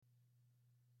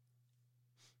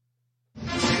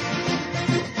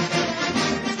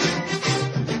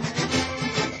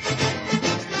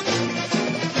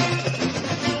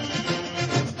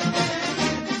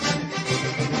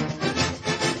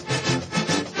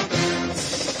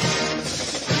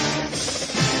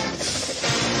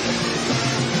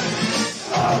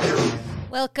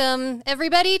Welcome,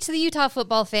 everybody, to the Utah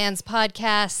Football Fans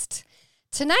Podcast.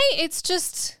 Tonight, it's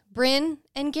just Bryn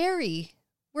and Gary.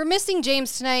 We're missing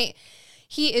James tonight.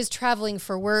 He is traveling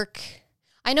for work.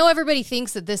 I know everybody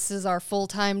thinks that this is our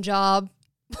full-time job,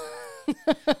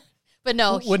 but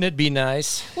no. Wouldn't it be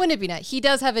nice? Wouldn't it be nice? He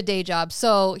does have a day job,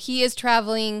 so he is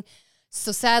traveling.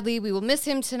 So sadly, we will miss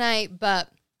him tonight, but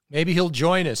maybe he'll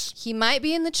join us. He might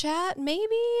be in the chat,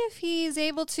 maybe, if he's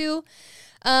able to.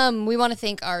 We want to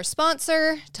thank our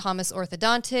sponsor, Thomas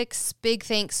Orthodontics. Big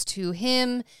thanks to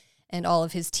him and all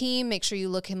of his team. Make sure you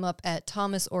look him up at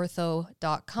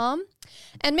thomasortho.com.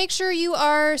 And make sure you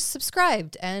are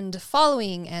subscribed and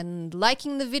following and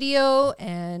liking the video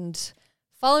and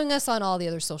following us on all the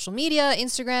other social media,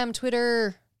 Instagram,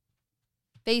 Twitter,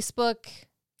 Facebook.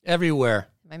 Everywhere.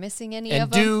 Am I missing any and of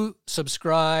them? And do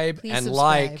subscribe. Please and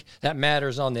subscribe. Like. That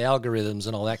matters on the algorithms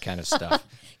and all that kind of stuff.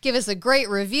 Give us a great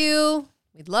review.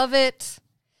 We'd love it.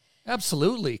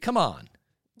 Absolutely. Come on.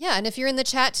 Yeah, and if you're in the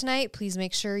chat tonight, please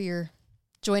make sure you're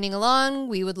joining along.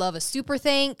 We would love a super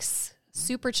thanks,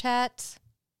 super chat,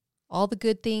 all the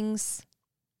good things.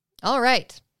 All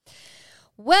right.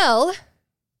 Well,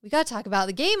 we got to talk about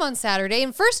the game on Saturday.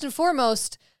 And first and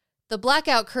foremost, the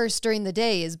blackout curse during the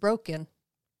day is broken.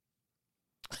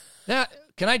 Now,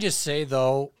 can I just say,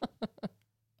 though,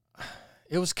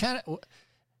 it was kind of...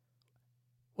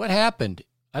 What happened?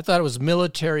 I thought it was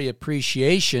military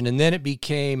appreciation, and then it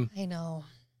became... I know.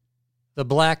 The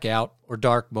blackout, or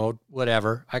dark mode,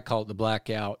 whatever. I call it the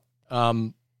blackout.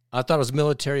 I thought it was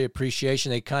military appreciation.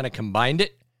 They kind of combined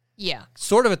it. Yeah.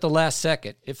 Sort of at the last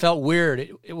second. It felt weird.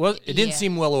 It didn't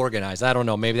seem well organized. I don't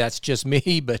know. Maybe that's just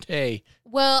me, but hey.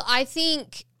 Well, I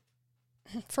think,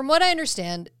 from what I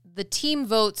understand, the team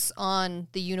votes on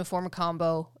the uniform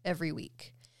combo every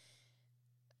week.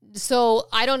 So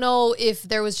I don't know if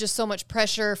there was just so much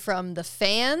pressure from the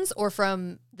fans or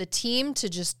from the team to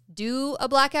just do a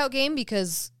blackout game,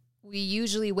 because we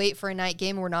usually wait for a night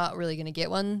game. We're not really going to get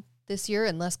one this year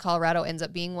unless Colorado ends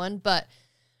up being one. But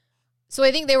so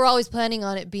I think they were always planning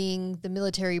on it being the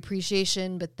military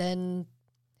appreciation, but then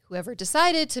whoever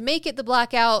decided to make it the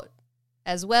blackout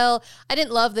as well. I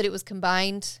didn't love that it was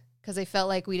combined because I felt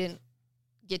like we didn't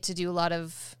get to do a lot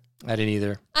of... I didn't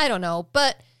either. I don't know,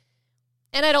 but...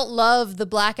 And I don't love the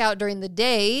blackout during the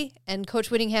day, and Coach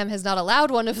Whittingham has not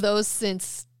allowed one of those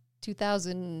since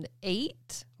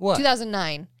 2008? What?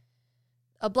 2009.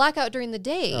 A blackout during the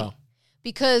day. Oh.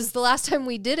 Because the last time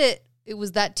we did it, it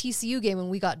was that TCU game and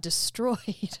we got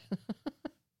destroyed.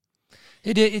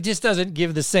 It just doesn't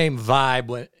give the same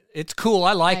vibe. It's cool.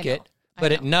 I like it.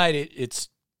 But at night, it's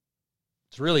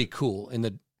really cool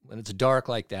when it's dark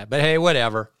like that. But hey,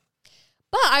 whatever.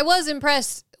 But I was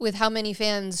impressed with how many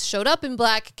fans showed up in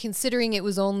black, considering it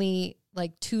was only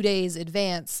like 2 days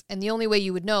advance. And the only way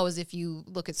you would know is if you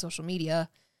look at social media,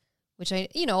 which a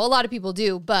lot of people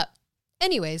do. But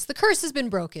anyways, the curse has been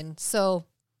broken. So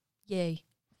yay.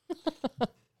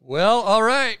 Well, all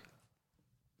right.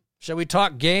 Shall we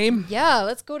talk game? Yeah,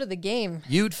 let's go to the game.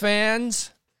 Ute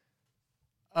fans,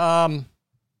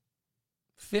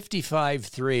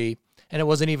 55-3, and it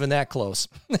wasn't even that close.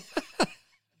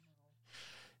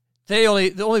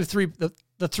 The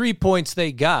 3 points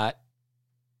they got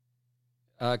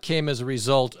came as a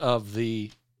result of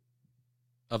the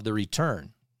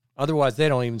return. Otherwise, they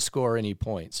don't even score any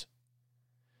points.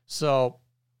 So,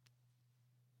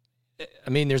 I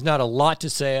mean, there's not a lot to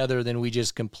say other than we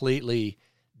just completely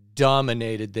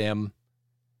dominated them.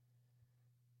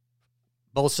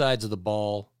 Both sides of the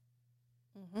ball.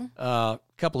 Mm-hmm.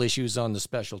 Couple issues on the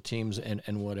special teams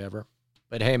and whatever.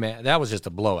 But hey, man, that was just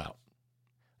a blowout.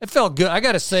 It felt good. I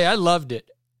got to say, I loved it.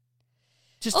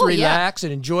 Just to relax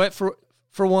and enjoy it for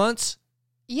once.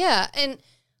 Yeah, and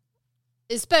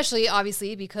especially,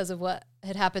 obviously, because of what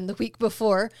had happened the week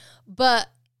before. But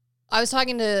I was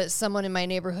talking to someone in my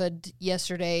neighborhood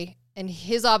yesterday, and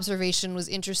his observation was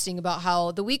interesting about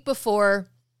how the week before,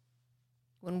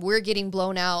 when we're getting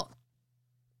blown out,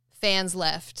 fans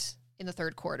left in the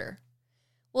third quarter.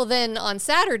 Well, then on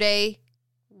Saturday,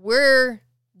 we're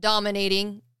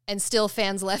dominating, and still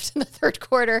fans left in the third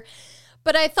quarter.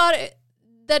 But I thought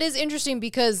that is interesting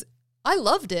because I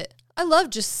loved it. I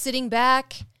loved just sitting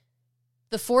back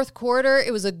the fourth quarter.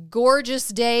 It was a gorgeous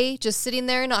day, just sitting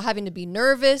there, not having to be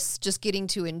nervous, just getting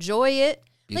to enjoy it.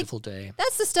 Beautiful day.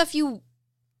 That's the stuff you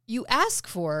ask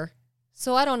for.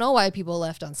 So I don't know why people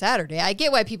left on Saturday. I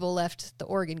get why people left the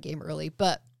Oregon game early,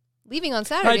 but leaving on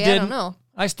Saturday, I don't know.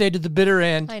 I stayed to the bitter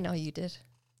end. I know you did.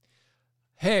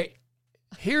 Hey,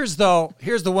 here's the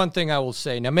one thing I will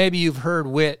say. Now, maybe you've heard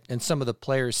Witt and some of the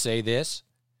players say this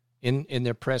in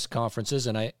their press conferences,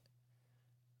 and I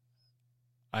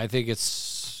think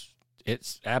it's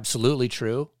it's absolutely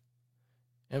true.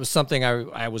 It was something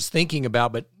I was thinking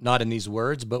about, but not in these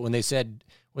words. But when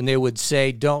they would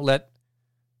say, don't let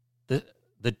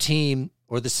the team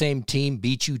or the same team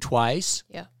beat you twice.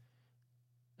 Yeah.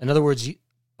 In other words,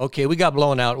 okay, we got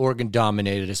blown out. Oregon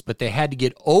dominated us, but they had to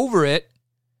get over it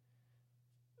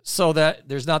so that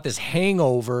there's not this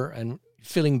hangover and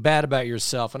feeling bad about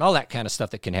yourself and all that kind of stuff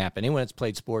that can happen. Anyone that's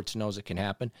played sports knows it can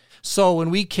happen. So when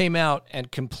we came out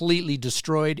and completely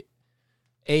destroyed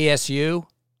ASU,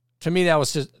 to me that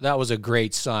was a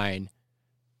great sign.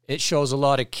 It shows a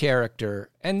lot of character,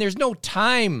 and there's no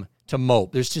time to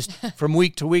mope. There's just from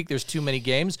week to week, there's too many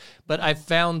games. But I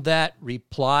found that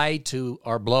reply to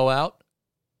our blowout,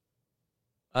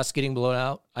 us getting blown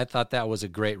out, I thought that was a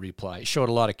great reply. It showed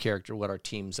a lot of character, what our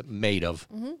team's made of.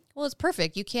 Mm-hmm. Well, it's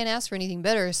perfect. You can't ask for anything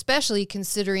better, especially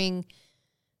considering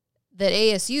that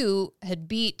ASU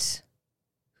had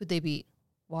who'd they beat?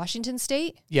 Washington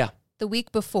State? Yeah. The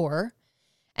week before.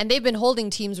 And they've been holding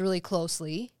teams really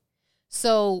closely.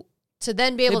 So to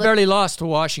then be able they barely lost to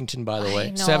Washington, by the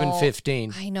way,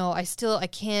 7-15. I know. I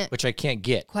can't. Which I can't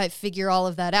get. Quite figure all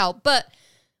of that out. But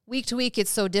week to week,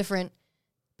 it's so different.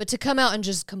 But to come out and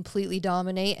just completely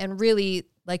dominate, and really,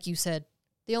 like you said,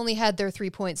 they only had their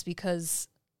 3 points because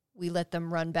we let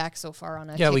them run back so far on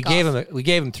a kickoff. we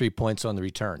gave them 3 points on the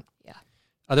return. Yeah.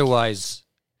 Otherwise,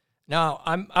 now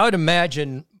I would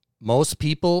imagine most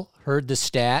people heard the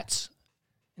stats,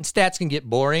 and stats can get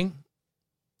boring,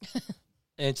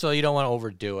 and so you don't want to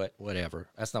overdo it. Whatever.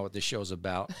 That's not what this show's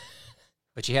about.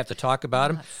 But you have to talk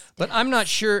about them. But I'm not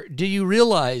sure. Do you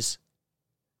realize,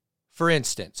 for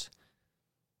instance,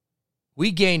 we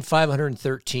gained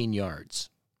 513 yards.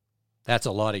 That's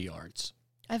a lot of yards.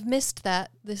 I've missed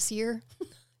that this year,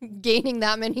 gaining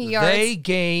that many yards. They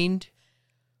gained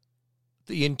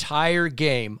the entire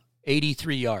game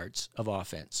 83 yards of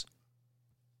offense.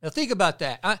 Now think about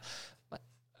that.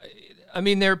 I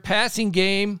mean, their passing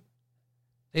game,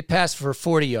 they passed for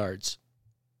 40 yards.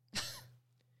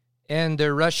 And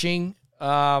their rushing,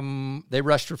 they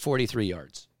rushed for 43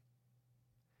 yards.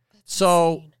 That's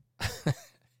so...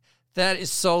 That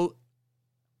is so,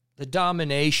 the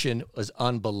domination was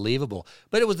unbelievable.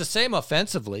 But it was the same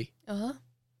offensively.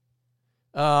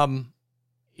 Even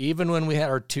when we had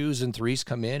our 2s and 3s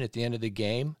come in at the end of the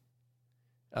game,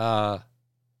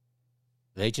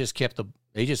 they just kept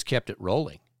it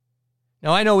rolling.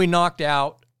 Now, I know we knocked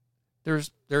out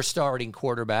their starting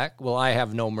quarterback. Well, I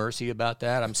have no mercy about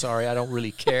that. I'm sorry. I don't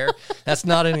really care. That's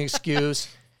not an excuse.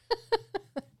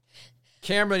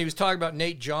 Cameron, he was talking about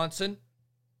Nate Johnson.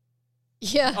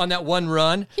 Yeah. On that one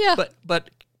run. Yeah. But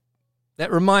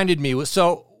that reminded me.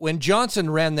 So when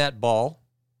Johnson ran that ball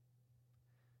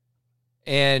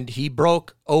and he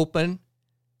broke open,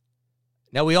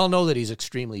 now we all know that he's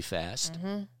extremely fast.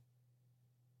 Mm-hmm.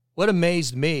 What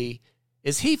amazed me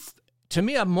is to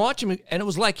me, I'm watching him, and it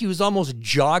was like he was almost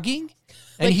jogging,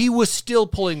 and he was still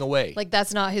pulling away. Like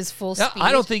that's not his full speed.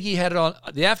 I don't think he had it on.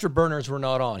 The afterburners were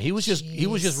not on. He was just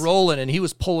rolling, and he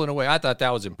was pulling away. I thought that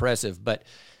was impressive, but...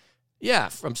 Yeah,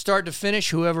 from start to finish,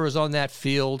 whoever was on that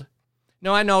field.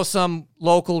 Now, I know some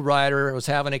local writer was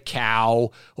having a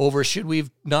cow over should we have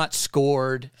not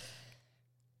scored.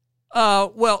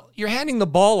 Well, you're handing the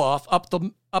ball off up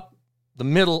the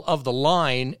middle of the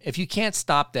line. If you can't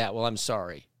stop that, well, I'm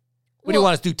sorry. What do you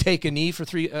want us to do, take a knee for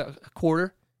a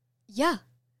quarter? Yeah,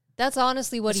 that's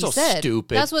honestly what he so said.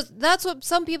 Stupid. That's what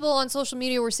some people on social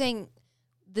media were saying,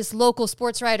 this local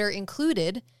sports writer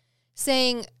included,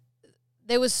 saying...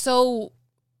 It was so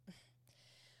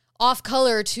off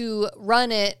color to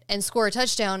run it and score a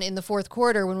touchdown in the fourth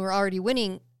quarter when we're already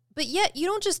winning. But yet you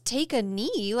don't just take a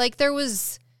knee. Like there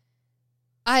was,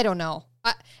 I don't know.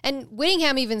 And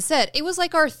Whittingham even said it was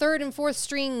like our third and fourth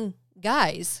string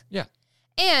guys. Yeah.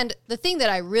 And the thing that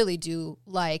I really do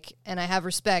like, and I have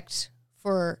respect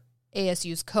for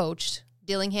ASU's coach,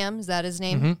 Dillingham, is that his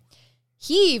name? Mm-hmm.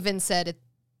 He even said it.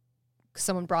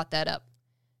 Someone brought that up.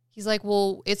 He's like,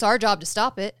 well, it's our job to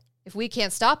stop it. If we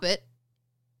can't stop it,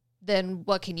 then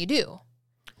what can you do?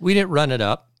 We didn't run it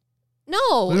up.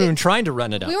 No. We weren't trying to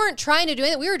run it up. We weren't trying to do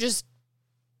it. We were just,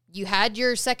 you had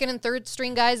your second and third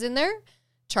string guys in there.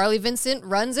 Charlie Vincent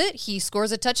runs it. He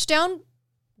scores a touchdown.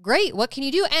 Great. What can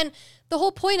you do? And the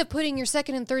whole point of putting your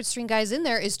second and third string guys in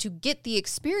there is to get the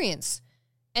experience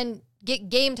and get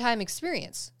game time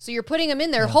experience. So you're putting them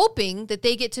in there hoping that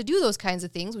they get to do those kinds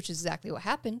of things, which is exactly what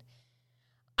happened.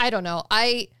 I don't know.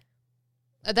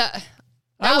 That's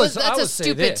a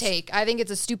stupid take. I think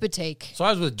it's a stupid take. So I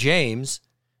was with James,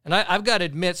 and I've got to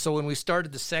admit, so when we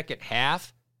started the second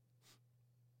half,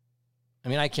 I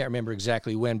mean, I can't remember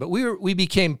exactly when, but we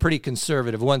became pretty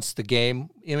conservative once the game,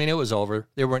 I mean, it was over.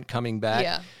 They weren't coming back.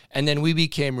 Yeah. And then we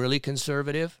became really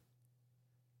conservative.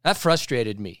 That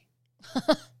frustrated me.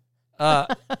 I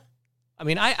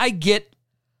mean, I get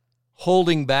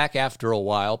holding back after a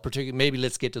while, particularly maybe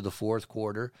let's get to the fourth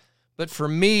quarter. But for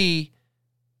me,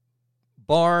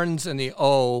 Barnes and the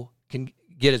O can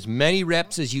get as many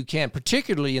reps as you can,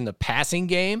 particularly in the passing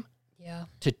game,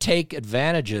 to take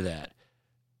advantage of that.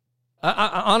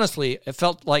 I honestly, it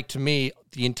felt like to me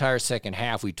the entire second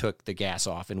half we took the gas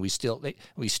off, and we still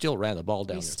ran the ball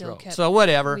down their throat. So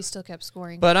whatever. We still kept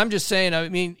scoring. But I'm just saying, I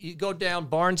mean, you go down,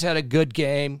 Barnes had a good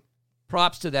game.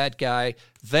 Props to that guy.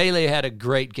 Vele had a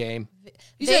great game.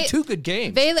 He's had two good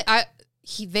games.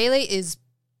 Vele is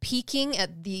peaking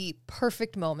at the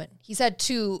perfect moment. He's had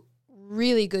two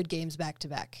really good games back to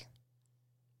back.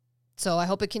 So I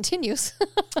hope it continues.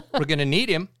 We're going to need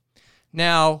him.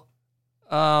 Now,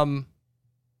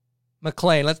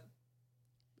 McLean,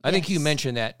 I think you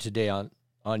mentioned that today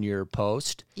on your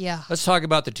post. Yeah. Let's talk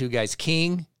about the two guys,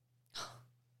 King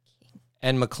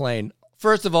and McLean.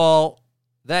 First of all,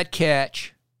 that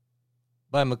catch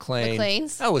by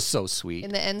McLean's, that was so sweet.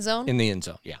 In the end zone? In the end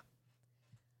zone, yeah.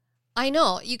 I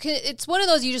know. It's one of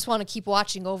those you just want to keep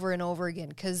watching over and over again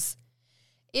because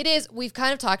it is. We've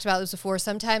kind of talked about this before.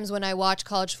 Sometimes when I watch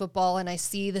college football and I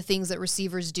see the things that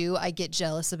receivers do, I get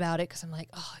jealous about it because I'm like,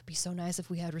 oh, it'd be so nice if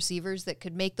we had receivers that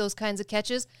could make those kinds of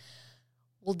catches.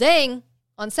 Well, dang,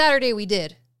 on Saturday we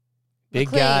did. Big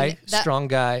guy, strong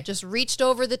guy. Just reached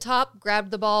over the top,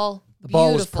 grabbed the ball. The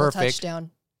ball was perfect. Touchdown.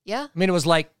 Yeah. I mean, it was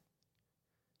like,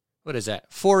 what is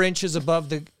that? 4 inches above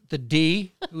the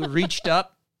D. Who reached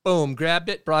up, boom, grabbed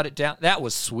it, brought it down. That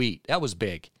was sweet. That was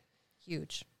big.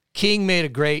 Huge. King made a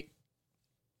great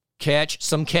catch.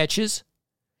 Some catches.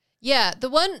 Yeah, the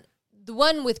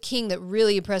one with King that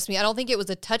really impressed me. I don't think it was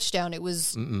a touchdown. It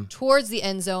was towards the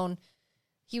end zone.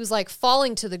 He was like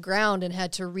falling to the ground and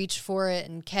had to reach for it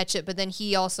and catch it. But then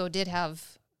he also did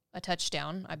have a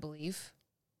touchdown, I believe.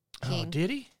 King. Oh, did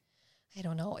he? I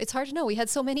don't know. It's hard to know. We had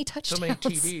so many touchdowns. So many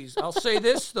TDs. I'll say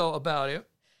this, though, about it,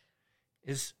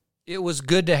 is it was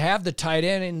good to have the tight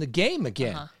end in the game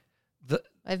again.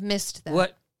 I've missed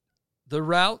that. The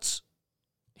routes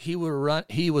he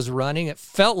was running, it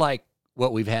felt like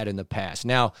what we've had in the past.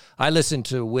 Now, I listened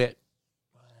to Witt,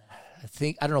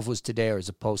 I don't know if it was today or it was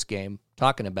a post-game,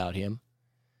 talking about him.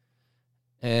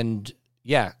 And,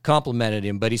 yeah, complimented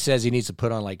him, but he says he needs to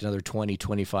put on like another 20,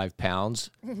 25 pounds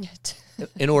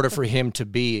in order for him to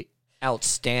be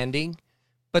outstanding.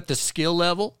 But the skill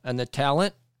level and the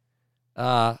talent,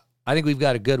 I think we've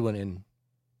got a good one in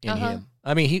him.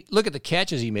 I mean, look at the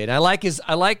catches he made. I like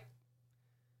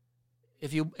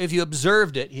if you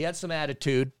observed it, he had some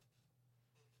attitude.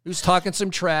 He was talking some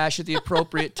trash at the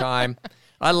appropriate time.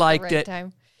 I liked it.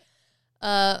 Time.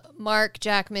 Mark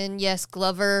Jackman, yes,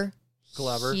 Glover.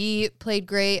 He played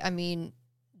great. I mean,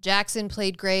 Jackson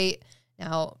played great.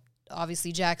 Now,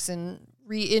 obviously, Jackson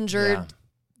re-injured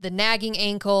the nagging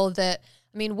ankle that,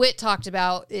 I mean, Witt talked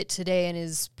about it today in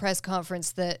his press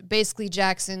conference that basically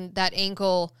Jackson, that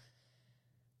ankle,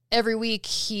 every week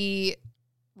he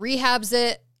rehabs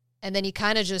it and then he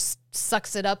kind of just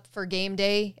sucks it up for game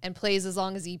day and plays as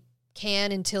long as he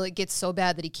can until it gets so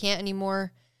bad that he can't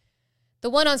anymore. The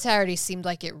one on Saturday seemed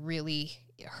like it really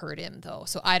hurt him, though.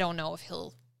 So I don't know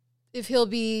if he'll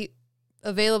be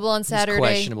available on Saturday. He's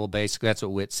questionable, basically. That's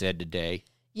what Witt said today.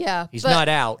 Yeah. He's not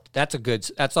out. That's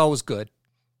always good.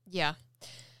 Yeah.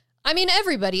 I mean,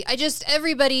 everybody,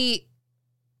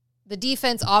 the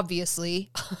defense,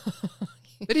 obviously.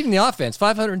 But even the offense,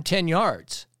 510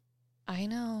 yards. I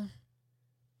know.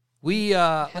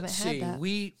 Let's see.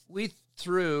 We only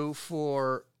threw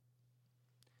for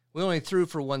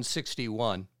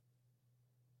 161,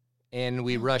 and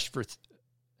we rushed for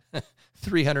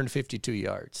 352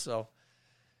 yards. So,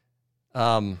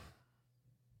 it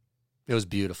was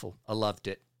beautiful. I loved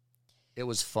it. It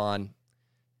was fun.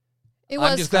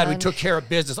 I'm just glad we took care of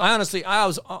business. I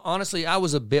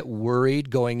was a bit worried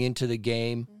going into the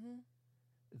game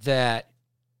that,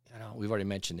 we've already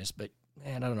mentioned this, but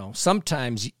man, I don't know.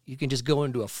 Sometimes you can just go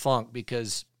into a funk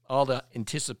because all the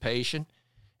anticipation,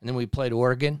 and then we played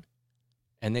Oregon,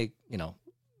 and they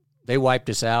wiped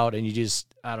us out, and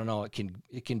I don't know.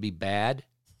 It can be bad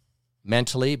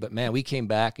mentally, but man, we came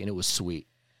back and it was sweet.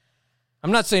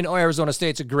 I'm not saying Arizona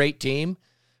State's a great team,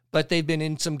 but they've been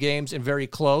in some games and very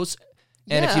close.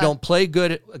 And if you don't play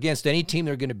good against any team,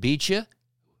 they're going to beat you.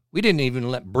 We didn't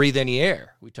even breathe any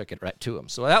air. We took it right to them.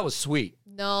 So that was sweet.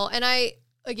 No, and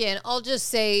I'll just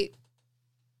say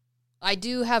I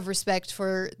do have respect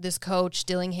for this coach,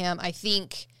 Dillingham. I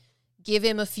think give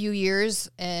him a few years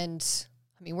and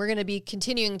I mean, we're going to be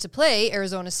continuing to play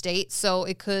Arizona State, so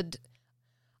it could.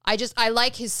 I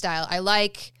like his style.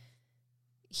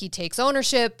 He takes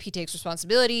ownership, he takes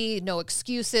responsibility, no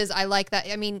excuses. I like that.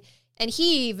 I mean, and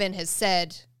he even has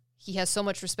said he has so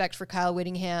much respect for Kyle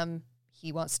Whittingham.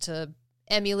 He wants to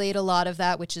emulate a lot of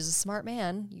that, which is a smart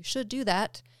man. You should do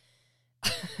that.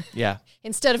 Yeah.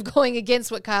 Instead of going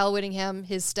against what Kyle Whittingham,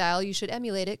 his style, you should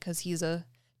emulate it because he's a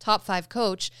top 5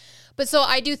 coach. But so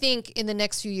I do think in the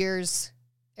next few years,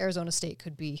 Arizona State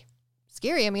could be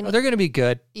scary. I mean, they're going to be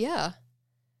good. Yeah.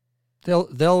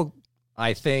 They'll,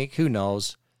 I think, who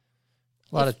knows?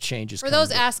 A lot of changes. For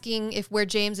those asking if where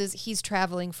James is, he's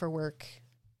traveling for work.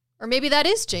 Or maybe that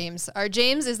is James.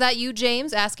 Is that you,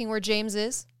 James, asking where James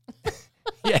is?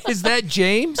 Yeah, is that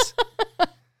James?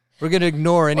 We're going to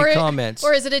ignore any comments.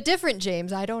 Or is it a different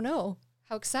James? I don't know.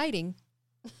 How exciting.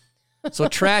 So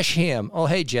trash him. Oh,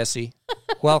 hey, Jesse.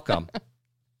 Welcome.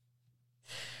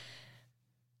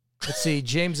 Let's see.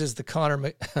 James is the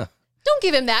Connor. Don't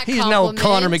give him that He's compliment. now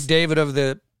Connor McDavid of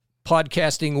the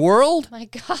podcasting world. My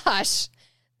gosh.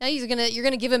 Now you're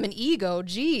gonna give him an ego.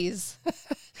 Jeez.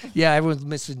 Yeah, everyone's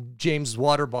missing James'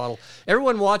 water bottle.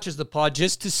 Everyone watches the pod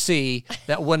just to see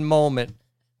that one moment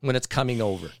when it's coming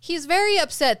over. He's very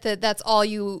upset that that's all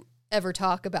you ever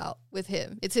talk about with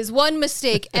him. It's his one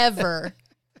mistake ever.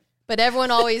 But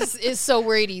everyone always is so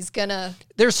worried he's gonna.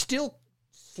 They're still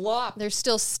flop. They're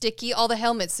still sticky. All the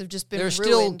helmets have just been They're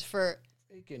ruined still for.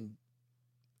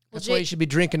 That's why you should be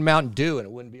drinking Mountain Dew and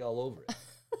it wouldn't be all over it.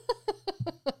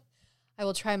 I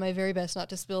will try my very best not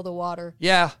to spill the water.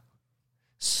 Yeah.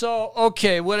 So,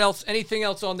 okay, what else? Anything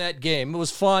else on that game? It was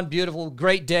fun, beautiful,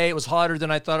 great day. It was hotter than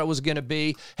I thought it was going to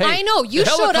be. Hey, I know. You the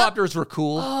showed up. helicopters were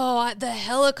cool. Oh, the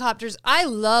helicopters. I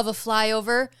love a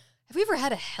flyover. Have we ever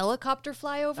had a helicopter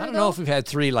flyover? I don't know if we've had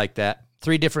 3 like that.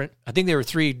 3 different, I think there were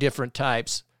 3 different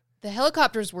types. The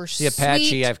helicopters were The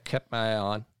Apache I've kept my eye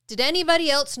on. Did anybody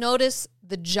else notice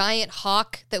the giant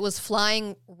hawk that was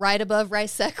flying right above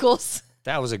Rice Eccles?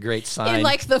 That was a great sign. In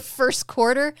like the first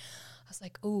quarter. I was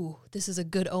like, ooh, this is a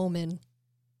good omen.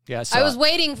 Yeah, I was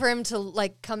waiting for him to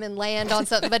like come and land on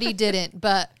something, but he didn't.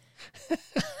 But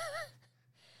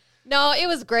no, it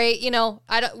was great. You know,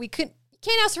 can't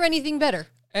ask for anything better.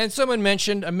 And someone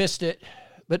mentioned, I missed it,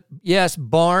 but yes,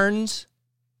 Barnes,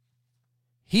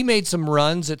 he made some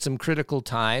runs at some critical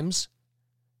times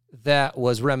that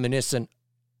was reminiscent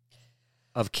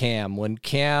of Cam. When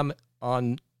Cam,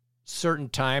 on certain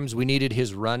times, we needed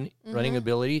his running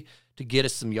ability to get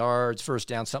us some yards, first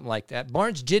down, something like that.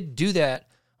 Barnes did do that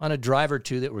on a drive or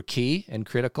 2 that were key and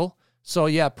critical. So,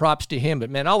 yeah, props to him. But,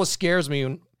 man, it always scares me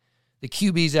when the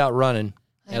QB's out running,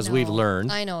 as we've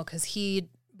learned. I know, because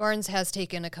Barnes has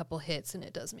taken a couple hits, and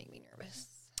it does make me nervous.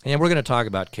 And we're going to talk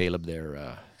about Caleb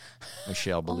there,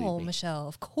 Michelle, believe me. Oh, Michelle,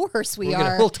 of course we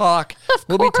are. We'll talk.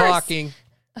 We'll be course. talking.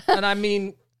 And I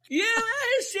mean...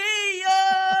 USC,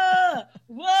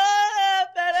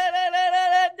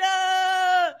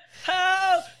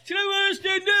 how to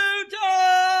Western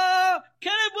Utah.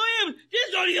 Caleb Williams, this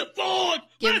is only a Ford.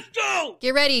 Let's go.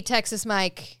 Get ready, Texas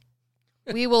Mike.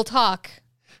 We will talk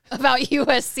about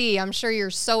USC. I'm sure you're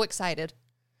so excited.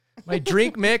 My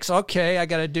drink mix, okay, I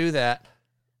got to do that.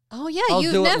 Oh, yeah. I'll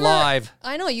do it live.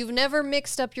 I know. You've never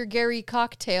mixed up your Gary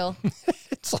cocktail.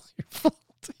 It's all your fault.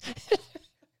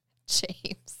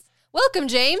 James. Welcome,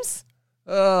 James.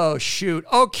 Oh, shoot.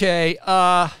 Okay.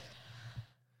 Oh,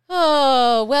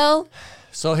 well.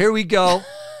 So here we go.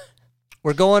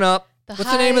 We're going up. What's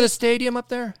the name of high- the stadium up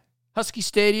there? Husky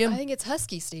Stadium? I think it's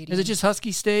Husky Stadium. Is it just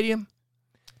Husky Stadium?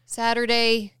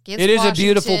 Saturday against It is Washington. a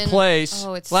beautiful place.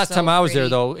 Oh, it's Last so time I was there, great.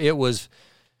 though, it was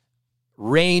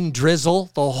rain, drizzle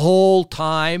the whole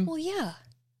time. Well, yeah.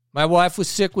 My wife was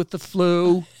sick with the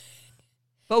flu.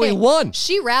 But Hey, we won.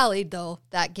 She rallied, though,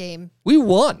 that game. We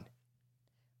won.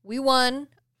 We won.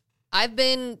 I've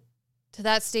been to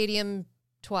that stadium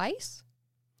twice.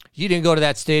 You didn't go to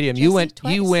that stadium. Jesse, You went.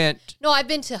 twice? You went. No, I've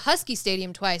been to Husky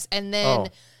Stadium twice. And then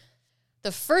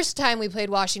the first time we played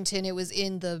Washington, it was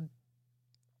in the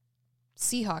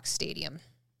Seahawks Stadium.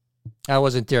 I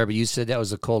wasn't there, but you said that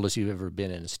was the coldest you've ever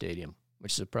been in a stadium,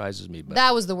 which surprises me. But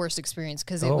That was the worst experience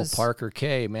because it was Parker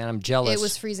K, man, I'm jealous. It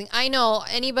was freezing. I know.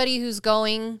 Anybody who's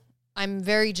going, I'm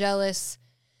very jealous.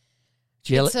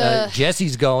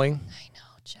 Jesse's going. I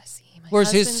know, Jesse. My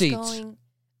Where's his husband's seats? Going.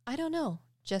 I don't know,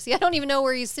 Jesse. I don't even know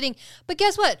where he's sitting. But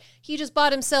guess what? He just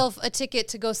bought himself a ticket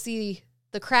to go see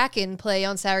the Kraken play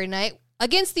on Saturday night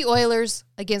against the Oilers,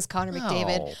 against Connor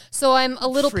McDavid. Oh, So I'm a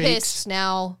little freaks. pissed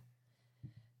now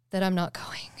that I'm not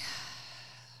going.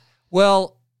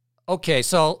 Well, okay,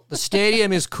 so the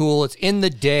stadium is cool. It's in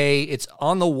the day. It's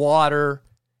on the water.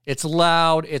 It's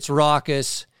loud. It's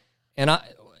raucous. And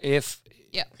if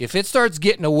Yeah. it starts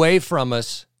getting away from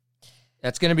us,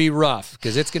 that's going to be rough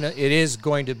because it is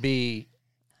going to be.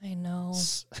 I know.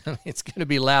 It's going to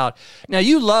be loud. Now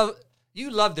you love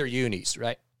their unis,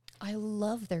 right? I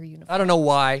love their uniform. I don't know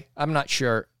why. I'm not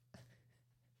sure.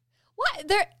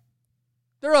 What?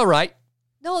 They're all right.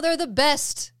 No, they're the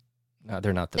best. No,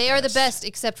 they're not the They best. are the best,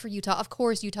 except for Utah. Of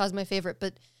course, Utah's my favorite,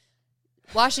 but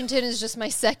Washington is just my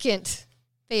second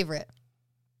favorite.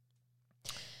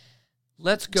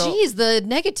 Let's go. Jeez, the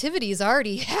negativity is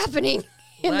already happening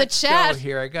in Let's the chat. go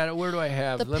here. I got it. Where do I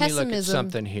have? The Let me look at pessimism.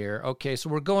 something here. Okay, so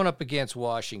we're going up against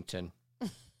Washington.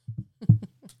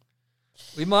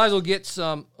 We might as well get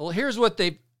some. Well, here's what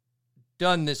they've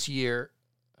done this year.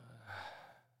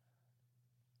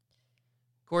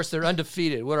 Of course, they're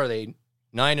undefeated. What are they?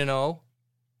 9-0.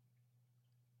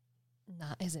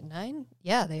 Is it 9?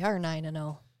 Yeah, they are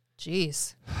 9-0.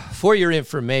 Jeez. For your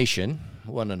information,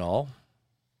 one and all,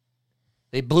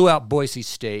 they blew out Boise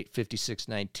State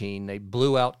 56-19. They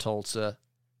blew out Tulsa.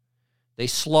 They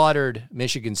slaughtered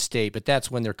Michigan State, but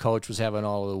that's when their coach was having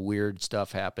all the weird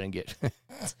stuff happen.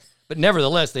 But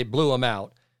nevertheless, they blew them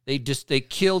out. They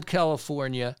killed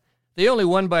California. They only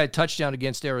won by a touchdown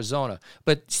against Arizona.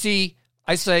 But see,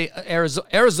 I say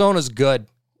Arizona's good.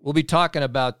 We'll be talking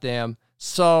about them.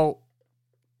 So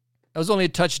it was only a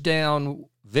touchdown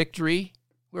victory.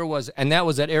 Where was it? And that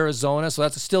was at Arizona, so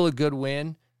that's still a good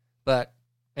win. But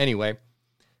anyway,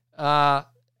 and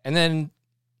then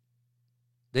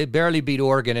they barely beat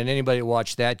Oregon, and anybody that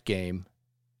watched that game.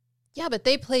 Yeah, but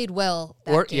they played well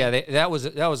that game. Yeah, that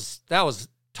was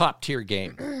top tier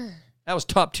game. That was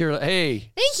top tier.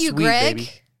 Hey, Thank you, sweet, Greg. baby.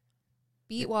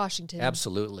 Beat Washington.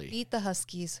 Absolutely. Beat the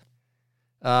Huskies.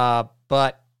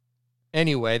 But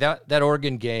anyway, that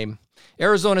Oregon game,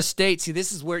 Arizona State. See,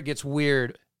 this is where it gets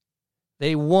weird.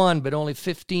 They won, but only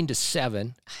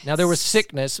 15-7. Now there was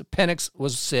sickness. Penix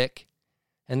was sick,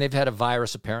 and they've had a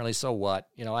virus apparently. So what?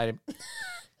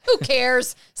 Who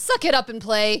cares? Suck it up and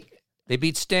play. They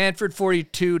beat Stanford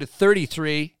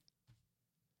 42-33,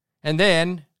 and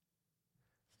then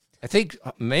I think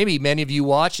maybe many of you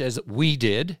watched, as we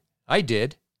did. I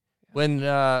did, when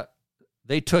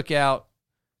they took out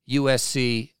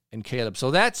USC and Caleb.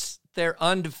 So that's their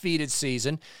undefeated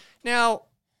season. Now,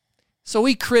 so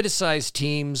we criticize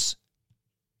teams.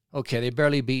 Okay, they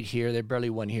barely beat here. They barely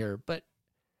won here. But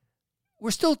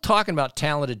we're still talking about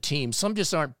talented teams. Some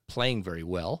just aren't playing very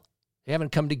well. They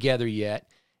haven't come together yet.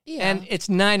 Yeah. And it's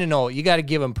 9-0. You got to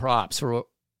give them props for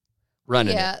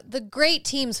running Yeah, it. the great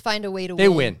teams find a way to win. They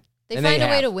win. They And find they a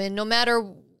way have. to win, no matter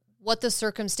what the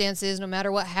circumstances, no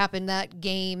matter what happened that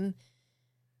game.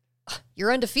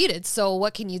 You're undefeated, so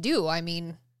what can you do? I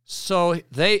mean, So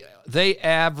they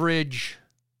average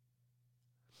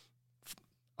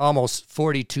almost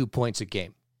 42 points a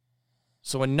game.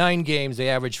 So in 9 games, they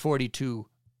average 42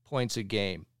 points a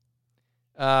game.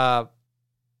 They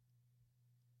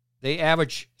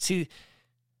average, see,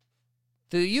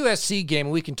 the USC game,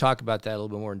 we can talk about that a little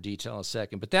bit more in detail in a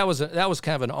second, but that was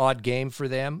kind of an odd game for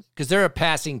them because they're a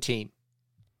passing team.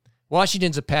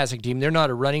 Washington's a passing team. They're not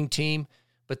a running team,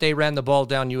 but they ran the ball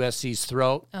down USC's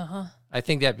throat. I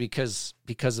think that because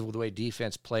of the way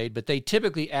defense played, but they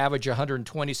typically average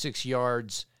 126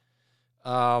 yards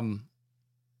of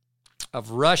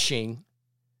rushing.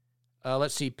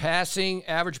 Let's see, passing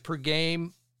average per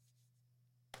game,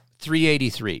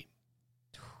 383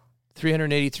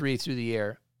 through the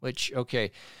air, which,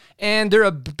 okay. And they're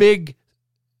a big,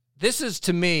 this is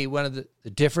to me one of the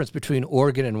difference between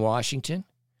Oregon and Washington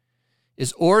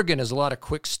is Oregon has a lot of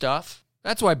quick stuff.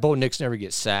 That's why Bo Nix never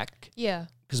gets sacked. yeah.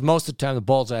 Because most of the time the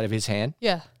ball's out of his hand.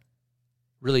 Yeah.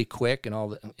 Really quick and all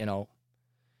that,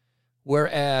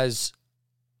 Whereas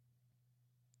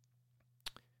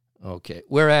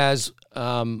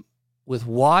with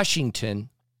Washington,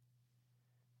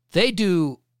 they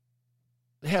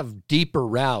have deeper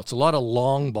routes, a lot of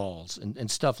long balls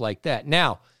and stuff like that.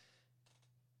 Now,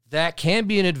 that can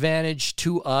be an advantage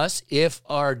to us if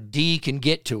our D can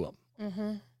get to them.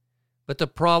 Mm-hmm. But the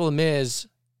problem is,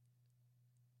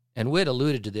 and Witt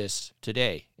alluded to this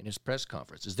today in his press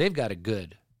conference, is they've got a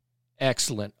good,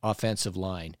 excellent offensive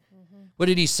line. Mm-hmm. What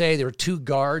did he say? There were 2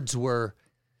 guards were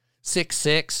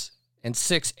 6'6" and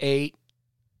 6'8",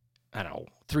 I don't know,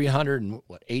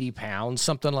 380 pounds,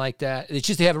 something like that. It's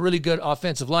just they have a really good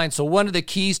offensive line. So one of the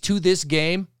keys to this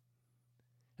game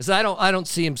is I don't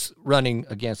see him running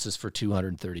against us for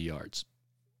 230 yards.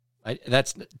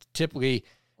 That's typically,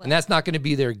 and that's not going to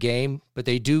be their game, but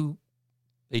they do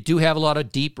have a lot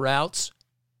of deep routes.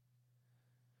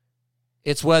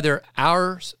 It's whether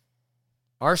our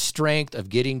strength of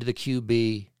getting to the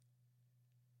QB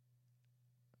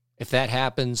if that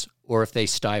happens or if they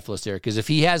stifle us there. Because if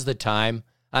he has the time,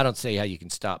 I don't see how you can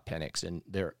stop Penix. And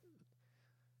their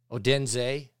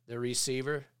Odenze, the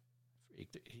receiver.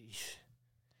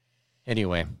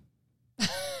 Anyway.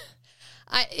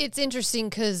 It's interesting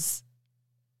because,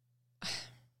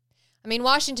 I mean,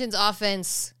 Washington's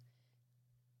offense,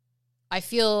 I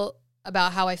feel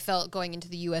about how I felt going into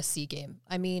the USC game.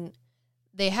 I mean,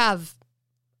 they have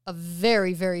a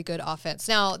very, very good offense.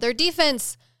 Now, their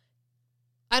defense,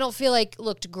 I don't feel like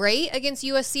looked great against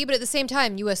USC, but at the same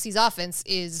time, USC's offense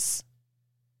is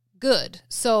good.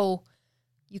 So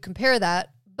you compare that,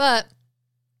 but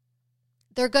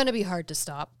they're going to be hard to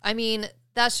stop. I mean,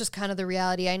 that's just kind of the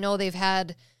reality. I know they've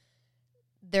had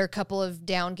their couple of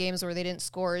down games where they didn't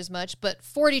score as much, but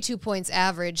 42 points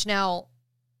average. Now,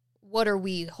 what are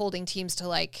we holding teams to,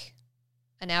 like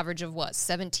an average of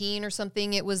 17 or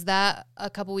something? It was that a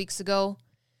couple weeks ago.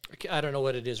 I don't know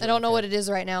what it is. I don't know what it is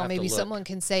right now. Maybe someone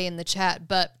can say in the chat,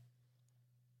 but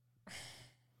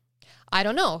I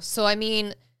don't know. So, I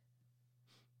mean,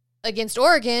 against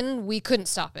Oregon, we couldn't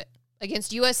stop it.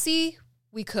 Against USC,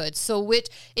 we could. So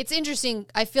it's interesting.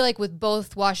 I feel like with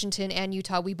both Washington and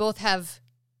Utah, we both have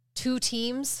two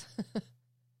teams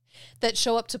that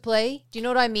show up to play. Do you know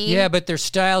what I mean? Yeah, but their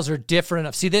styles are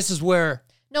different. See, this is where...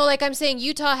 No, like I'm saying,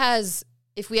 Utah has,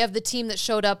 if we have the team that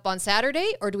showed up on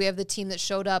Saturday, or do we have the team that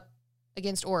showed up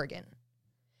against Oregon?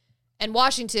 And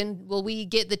Washington, will we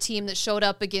get the team that showed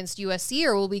up against USC,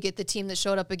 or will we get the team that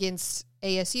showed up against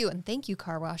ASU? And thank you,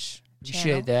 Car Wash Channel.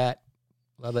 Appreciate that.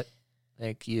 Love it.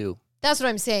 Thank you. That's what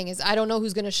I'm saying, is I don't know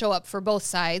who's going to show up for both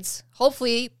sides.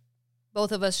 Hopefully,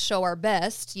 both of us show our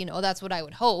best. You know, that's what I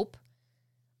would hope.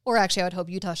 Or actually, I would hope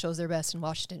Utah shows their best and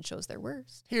Washington shows their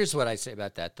worst. Here's what I say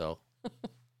about that, though.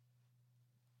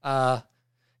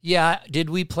 Yeah, did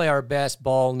we play our best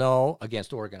ball? No,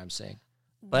 against Oregon, I'm saying.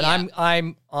 But yeah.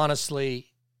 I'm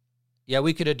honestly, yeah,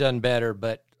 we could have done better,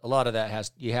 but a lot of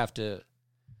that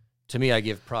to me, I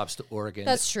give props to Oregon.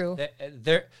 That's true.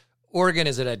 Oregon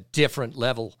is at a different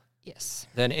level yes.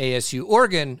 than ASU.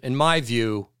 Oregon, in my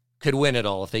view, could win it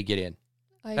all if they get in.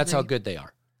 That's how good they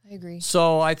are. I agree.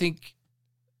 So I think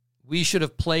we should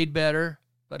have played better,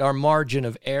 but our margin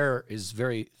of error is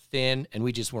very thin, and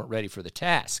we just weren't ready for the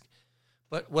task.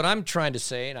 But what I'm trying to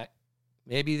say, and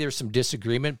maybe there's some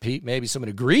disagreement, Pete, maybe someone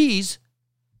agrees,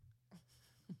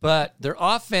 but their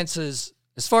offenses,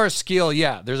 as far as skill,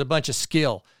 yeah, there's a bunch of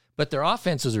skill, but their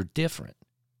offenses are different.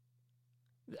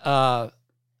 For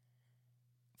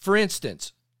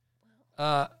instance,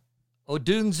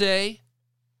 Odunze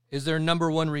is their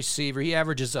number one receiver. He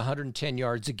averages 110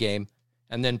 yards a game,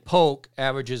 and then Polk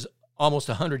averages almost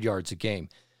 100 yards a game.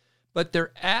 But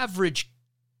their average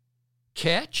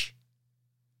catch,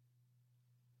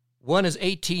 one is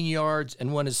 18 yards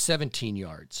and one is 17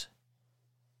 yards.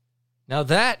 Now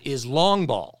that is long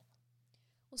ball.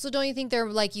 So don't you think they're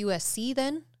like USC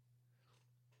then?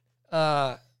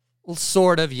 Well,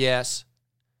 sort of, yes.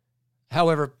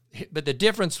 However, but the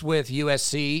difference with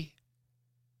USC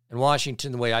and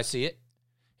Washington, the way I see it,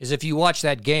 is if you watch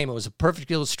that game, it was a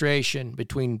perfect illustration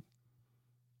between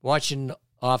Washington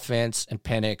offense and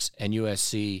Penix and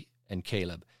USC and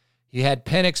Caleb. You had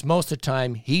Penix most of the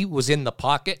time. He was in the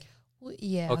pocket. Well,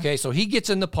 yeah. Okay, so he gets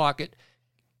in the pocket.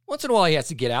 Once in a while he has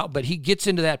to get out, but he gets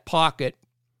into that pocket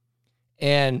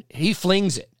and he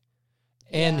flings it.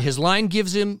 And his line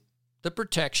gives him the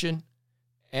protection.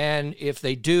 And if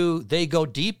they do, they go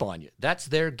deep on you. That's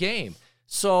their game.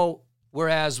 So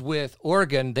whereas with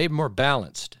Oregon, they're more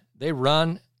balanced. They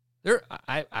run.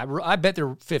 I bet they're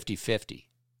 50-50.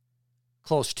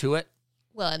 Close to it.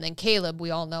 Well, and then Caleb, we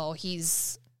all know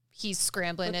he's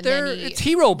scrambling, but and then it's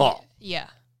hero ball. Yeah,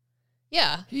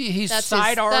 yeah. He's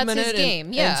sidearming it.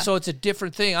 Game. Yeah. And so it's a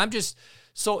different thing.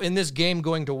 So in this game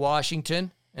going to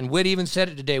Washington, and Witt even said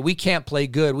it today, we can't play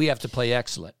good. We have to play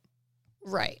excellent.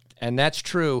 Right. And that's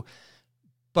true,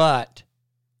 but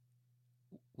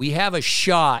we have a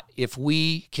shot if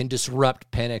we can disrupt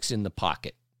Penix in the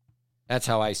pocket. That's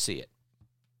how I see it.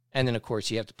 And then, of course,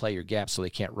 you have to play your gap so they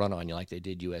can't run on you like they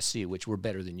did USC, which we're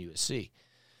better than USC.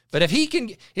 But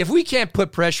if we can't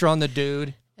put pressure on the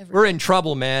dude, we're in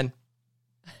trouble, man.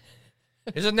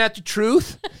 Isn't that the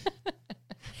truth?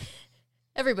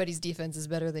 Everybody's defense is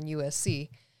better than USC.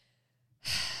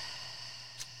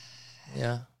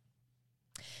 Yeah.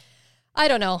 I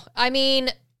don't know. I mean,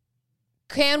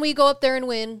 can we go up there and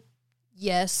win?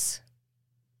 Yes.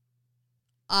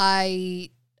 I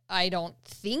don't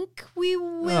think we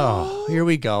will. Oh, here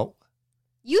we go.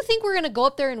 You think we're going to go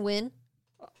up there and win?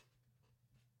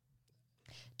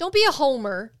 Don't be a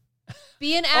homer.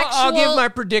 Be an actual... I'll give my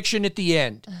prediction at the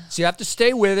end. So you have to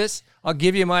stay with us. I'll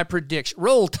give you my prediction.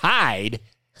 Roll Tide.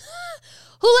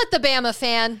 Who let the Bama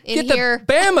fan in Get here?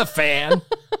 the Bama fan?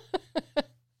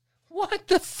 What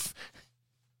the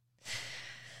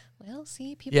Well,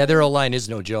 see, people. Yeah, their O-line is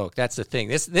no joke. That's the thing.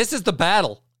 This is the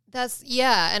battle.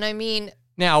 And I mean,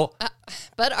 Now,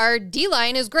 but our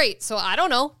D-line is great, so I don't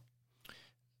know.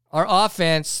 our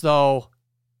offense, though,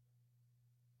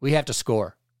 we have to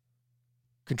score.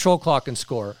 Control clock and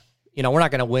score. We're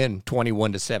not going to win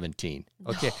 21-17.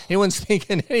 Okay, no. Anyone's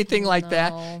thinking anything like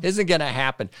that isn't going to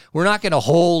happen. We're not going to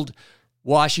hold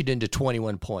Washington to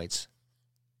 21 points.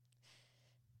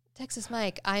 Texas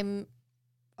Mike, I'm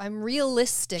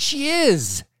realistic. She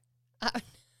is.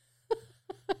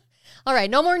 All right,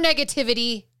 no more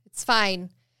negativity. It's fine.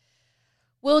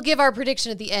 We'll give our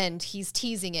prediction at the end. He's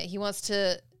teasing it. He wants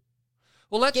to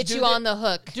let's get you on the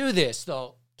hook. Do this,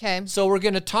 though. Okay. So we're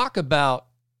going to talk about,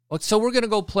 we're going to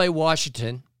go play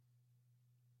Washington.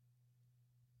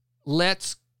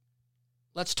 Let's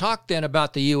talk then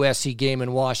about the USC game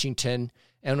in Washington.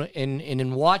 And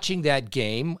in watching that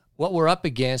game, what we're up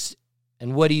against,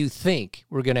 and what do you think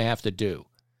we're going to have to do?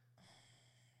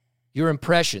 Your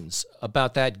impressions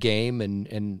about that game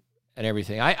and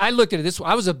everything. I looked at it this way.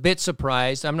 I was a bit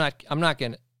surprised. I'm not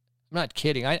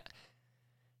kidding.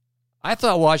 I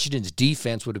thought Washington's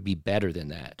defense would be better than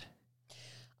that.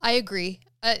 I agree.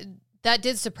 That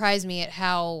did surprise me at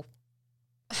how.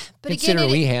 But considering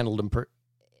again, we handled them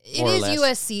it is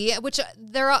USC, which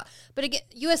but again,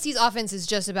 USC's offense is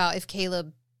just about if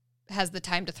Caleb has the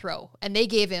time to throw, and they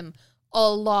gave him a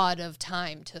lot of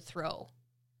time to throw.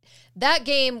 That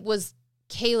game was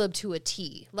Caleb to a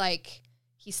T. Like,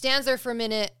 he stands there for a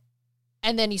minute,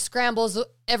 and then he scrambles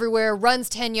everywhere, runs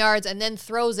 10 yards, and then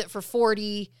throws it for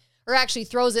 40, or actually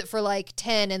throws it for like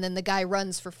 10, and then the guy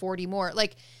runs for 40 more.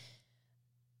 Like,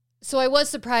 so I was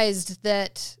surprised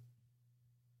that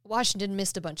Washington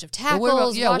missed a bunch of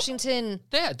tackles. Washington,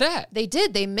 they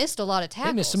did. They missed a lot of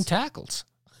tackles. They missed some tackles.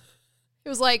 It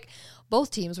was like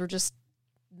both teams were just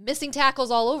missing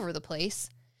tackles all over the place.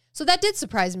 So that did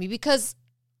surprise me because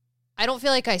I don't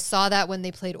feel like I saw that when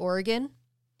they played Oregon.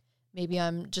 Maybe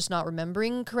I'm just not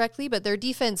remembering correctly, but their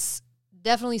defense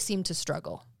definitely seemed to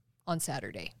struggle on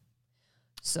Saturday.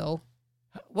 So,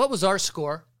 what was our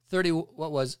score? 30.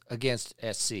 What was against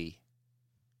SC?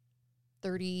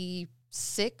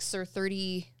 36 or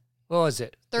 30. What was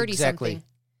it? 30 exactly.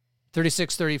 something.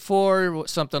 36-34,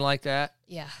 something like that.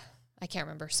 Yeah, I can't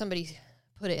remember. Somebody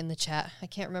put it in the chat. I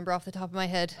can't remember off the top of my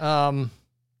head. And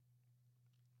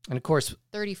of course,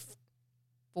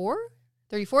 34,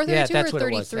 32, yeah, that's or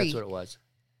 33?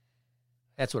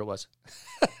 That's what it was.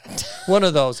 One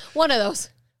of those.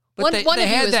 But they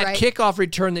had that kickoff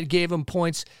return that gave them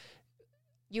points.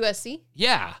 USC?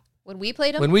 Yeah. When we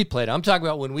played them? I'm talking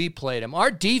about when we played them.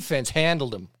 Our defense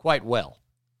handled them quite well.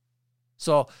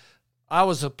 So I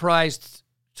was surprised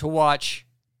to watch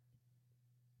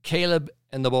Caleb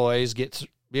and the boys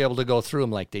be able to go through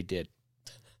them like they did.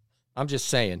 I'm just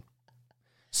saying.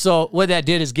 So what that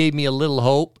did is gave me a little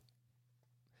hope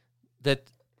that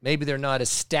maybe they're not as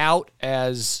stout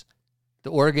as the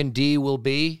Oregon D will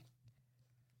be.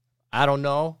 I don't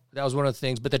know. That was one of the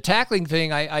things. But the tackling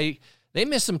thing, they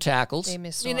missed some tackles. They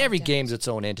missed. Every game's its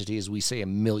own entity, as we say a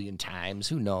million times.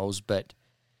 Who knows? But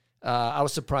I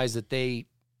was surprised that they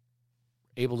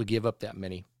able to give up that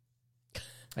many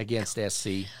against SC.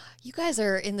 You guys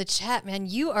are in the chat, man.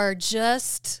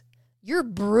 You're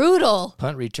brutal.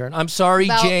 Punt return. I'm sorry,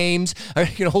 James. Are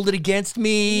you going to hold it against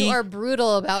me? You are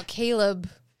brutal about Caleb.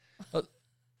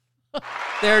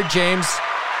 There, James.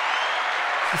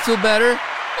 You feel better?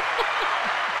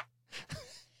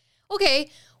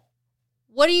 Okay.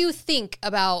 What do you think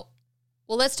about...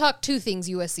 Well, let's talk two things,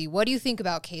 USC. What do you think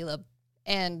about Caleb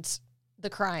and the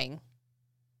crying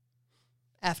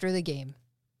after the game?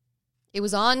 It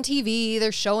was on TV.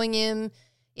 They're showing him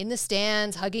in the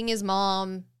stands, hugging his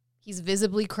mom. He's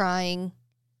visibly crying.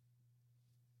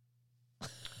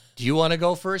 Do you want to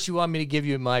go first? You want me to give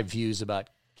you my views about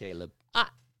Caleb?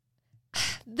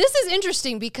 This is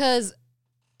interesting because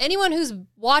anyone who's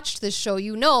watched this show,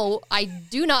 you know I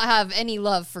do not have any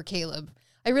love for Caleb.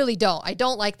 I really don't. I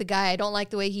don't like the guy. I don't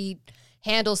like the way he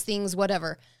handles things,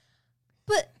 whatever.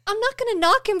 But I'm not going to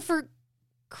knock him for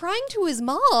crying to his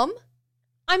mom.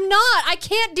 I'm not. I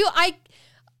can't do... I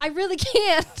really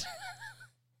can't.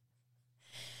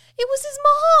 It was his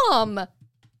mom.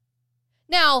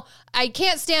 Now, I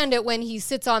can't stand it when he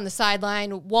sits on the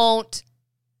sideline, won't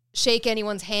shake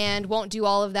anyone's hand, won't do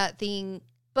all of that thing.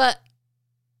 But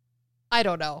I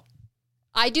don't know.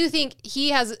 I do think he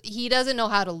doesn't know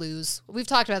how to lose. We've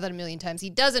talked about that a million times. He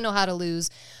doesn't know how to lose.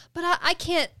 But I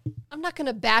can't, I'm not going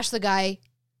to bash the guy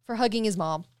for hugging his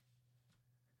mom.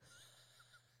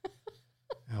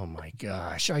 Oh, my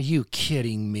gosh. Are you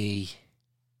kidding me?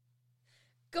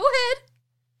 Go ahead.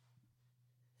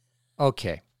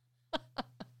 Okay.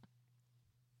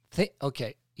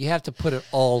 Okay. You have to put it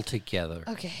all together.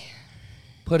 Okay.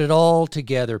 Put it all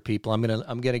together, people. I'm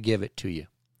gonna give it to you.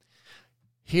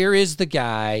 Here is the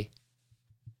guy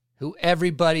who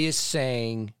everybody is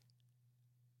saying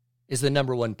is the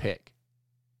number one pick.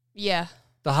 Yeah.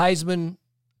 The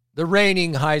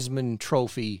reigning Heisman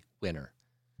Trophy winner.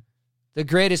 The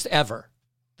greatest ever.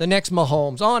 The next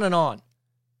Mahomes, on and on.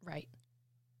 Right.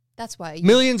 That's why.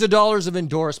 Millions of dollars of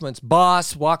endorsements,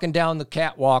 boss walking down the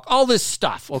catwalk, all this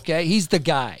stuff, okay? He's the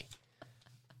guy.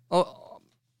 Oh,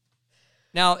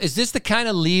 now, is this the kind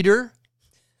of leader?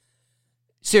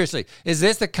 Seriously, is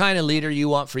this the kind of leader you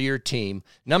want for your team?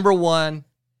 Number one,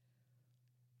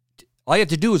 all you have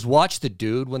to do is watch the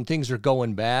dude when things are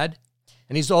going bad,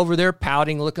 and he's over there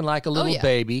pouting, looking like a little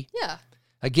baby. Yeah.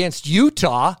 Against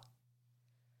Utah,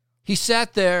 he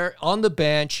sat there on the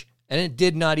bench, and it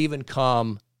did not even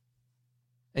come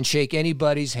and shake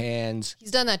anybody's hands. He's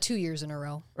done that 2 years in a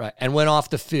row. Right, and went off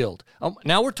the field.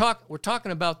 Now we're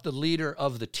talking about the leader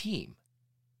of the team.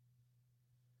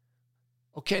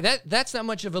 Okay, that's not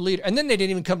much of a leader. And then they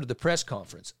didn't even come to the press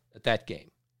conference at that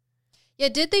game. Yeah,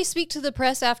 did they speak to the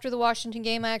press after the Washington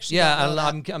game? I actually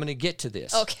I'm going to get to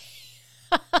this. Okay.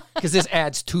 Because this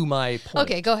adds to my point.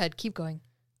 Okay, go ahead. Keep going.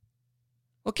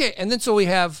 Okay, and then so we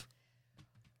have,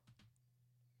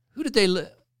 who did they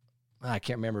I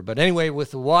can't remember, but anyway, with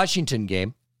the Washington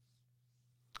game,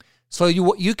 so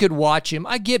you could watch him.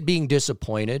 I get being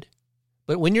disappointed,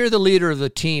 but when you're the leader of the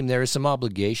team, there is some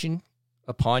obligation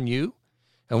upon you.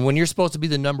 And when you're supposed to be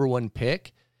the number one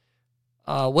pick,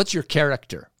 what's your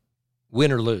character?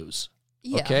 Win or lose.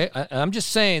 Yeah. Okay? I'm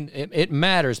just saying it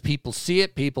matters. People see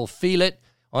it. People feel it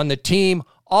on the team.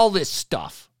 All this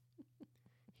stuff.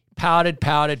 Pouted.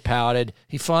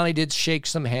 He finally did shake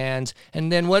some hands.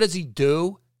 And then what does he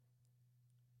do?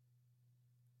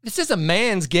 This is a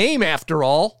man's game, after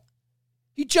all.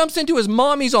 He jumps into his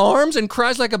mommy's arms and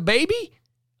cries like a baby?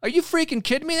 Are you freaking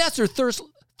kidding me? That's their third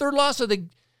loss of the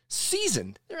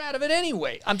season. They're out of it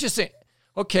anyway. I'm just saying,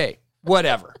 okay,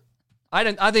 whatever.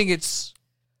 I think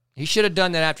he should have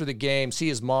done that after the game, see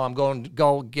his mom,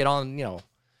 go get on,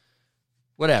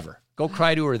 whatever. Go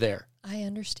cry to her there. I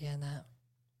understand that.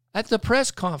 At the press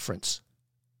conference,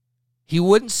 he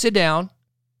wouldn't sit down.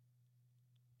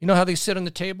 You know how they sit on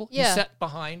the table? Yeah. He sat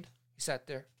behind. He sat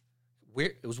there.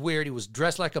 Weird. It was weird. He was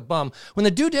dressed like a bum. When the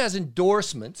dude has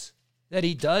endorsements that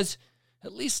he does,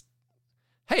 at least,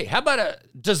 hey, how about a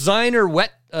designer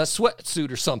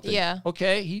sweatsuit or something? Yeah.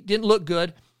 Okay? He didn't look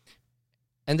good.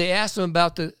 And they asked him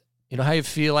about how you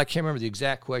feel. I can't remember the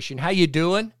exact question. How you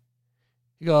doing?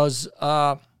 He goes,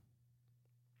 I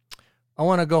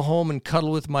want to go home and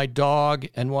cuddle with my dog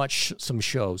and watch some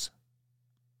shows.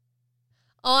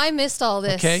 Oh, I missed all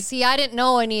this. Okay. See, I didn't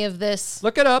know any of this.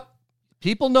 Look it up.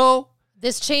 People know.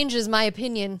 This changes my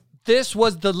opinion. This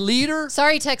was the leader.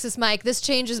 Sorry, Texas Mike. This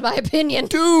changes my opinion.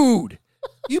 Dude,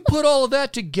 you put all of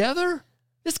that together?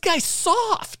 This guy's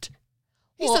soft.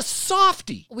 He's a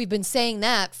softie. I've been saying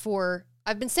that for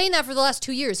the last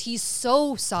 2 years. He's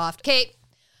so soft. Okay,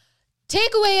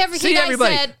 take away everything I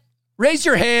said. Raise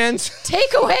your hands.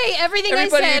 Take away everything I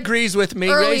said. Everybody agrees with me.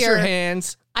 Earlier. Raise your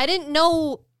hands. I didn't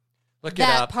know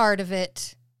that part of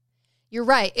it. You're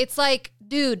right. It's like,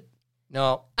 dude.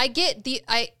 No. I get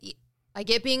I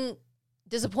get being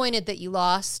disappointed that you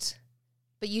lost,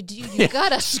 but you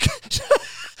gotta.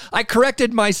 I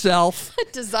corrected myself.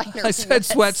 Designer. I said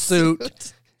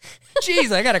sweatsuit.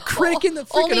 Jeez, I got a critic in the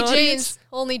freaking audience.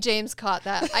 Only James caught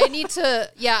that. I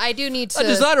do need to. A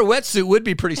designer wetsuit would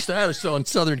be pretty stylish, though, in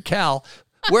Southern Cal.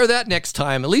 Wear that next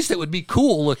time. At least it would be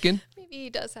cool looking. Maybe he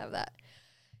does have that.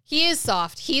 He is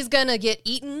soft. He's going to get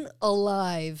eaten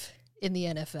alive in the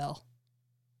NFL.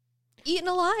 Eaten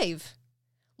alive.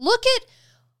 Look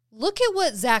at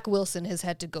what Zach Wilson has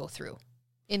had to go through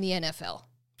in the NFL.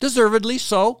 Deservedly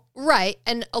so. Right.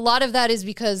 And a lot of that is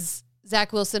because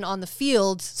Zach Wilson on the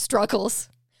field struggles,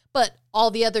 but all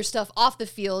the other stuff off the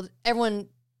field, everyone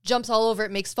jumps all over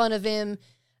it, makes fun of him,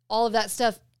 all of that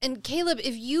stuff. And Caleb,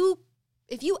 if you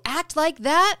act like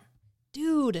that,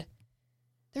 dude,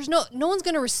 there's no one's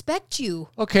going to respect you.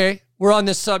 Okay, we're on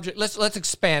this subject. Let's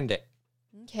expand it.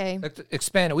 Okay. Let's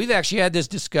expand it. We've actually had this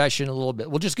discussion a little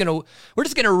bit. We're just gonna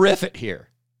riff it here.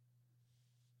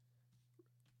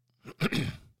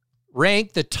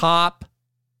 Rank the top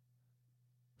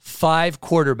 4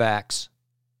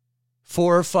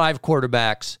 or 5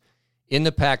 quarterbacks in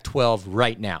the Pac-12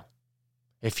 right now.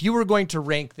 If you were going to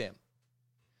rank them.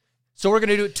 So we're going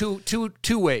to do it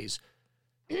two ways.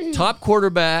 Top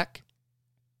quarterback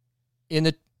in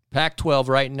the Pac-12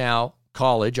 right now,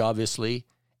 college, obviously,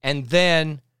 and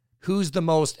then who's the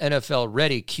most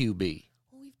NFL-ready QB?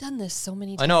 Well, we've done this so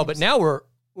many times. I know, but now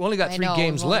we only got 3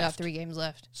 games we've only left. got 3 games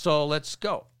left. So let's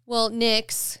go. Well,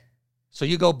 Knicks. So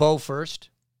you go Bo first?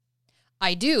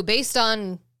 I do. Based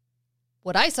on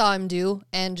what I saw him do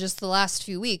and just the last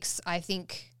few weeks, I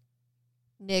think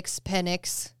Knicks,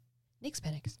 Penix.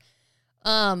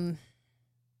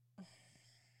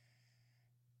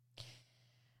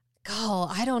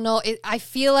 I don't know. I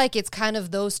feel like it's kind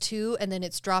of those two, and then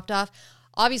it's dropped off.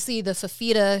 Obviously, the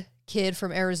Fafita kid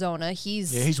from Arizona,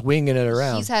 he's winging it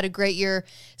around. He's had a great year.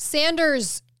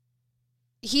 Sanders,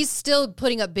 he's still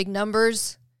putting up big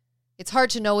numbers. It's hard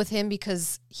to know with him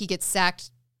because he gets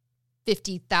sacked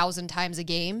 50,000 times a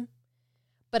game.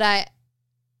 But I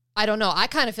don't know. I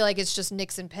kind of feel like it's just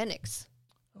Knicks and Penix.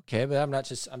 Okay, but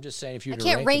I'm just saying if you I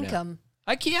can't rank them.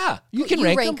 You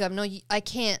can rank them. No, I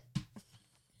can't.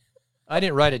 I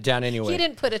didn't write it down anyway. He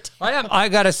didn't put it. I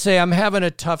got to say, I'm having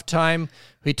a tough time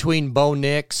between Bo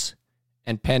Nix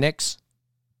and Penix.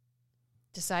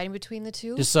 Deciding between the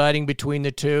two? Because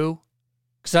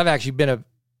I've actually been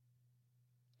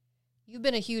You've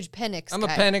been a huge Penix guy. I'm a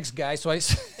Penix guy, so a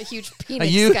huge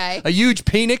Penix guy. A huge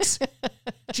Penix?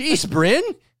 Jeez, Bryn.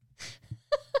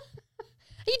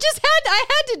 I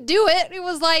had to do it. It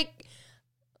was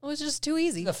just too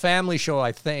easy. The family show,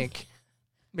 I think.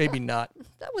 Maybe not.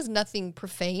 That was nothing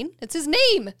profane. It's his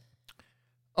name.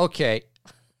 Okay.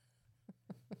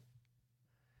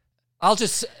 I'll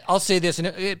say this, and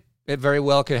it very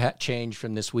well could change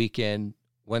from this weekend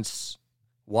once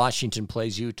Washington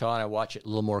plays Utah, and I watch it a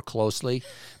little more closely.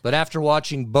 But after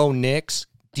watching Bo Nix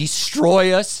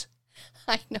destroy us.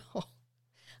 I know.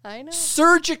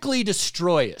 Surgically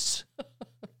destroy us.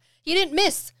 He didn't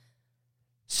miss.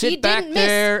 Sit back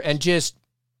there and just...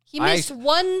 He missed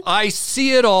one. I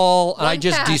see it all, and I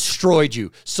just pass. destroyed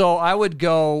you. So I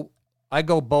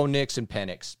go Bo Nix and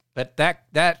Penix. But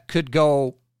that could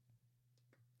go...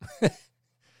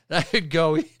 that could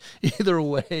go either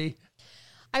way.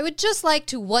 I would just like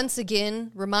to once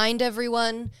again remind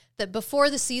everyone that before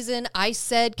the season, I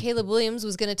said Caleb Williams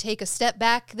was going to take a step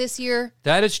back this year.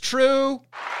 That is true.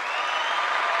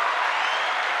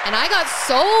 And I got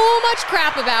so much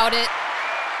crap about it.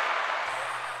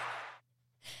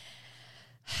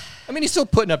 I mean, he's still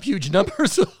putting up huge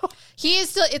numbers. He is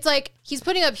still, it's like he's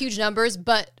putting up huge numbers,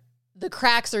 but the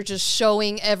cracks are just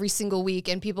showing every single week,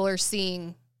 and people are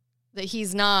seeing that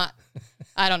he's not,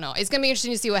 I don't know. It's going to be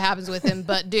interesting to see what happens with him,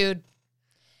 but dude.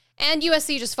 And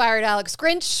USC just fired Alex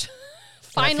Grinch.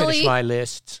 Finally. Can I finish my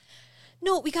list?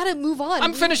 No, we got to move on.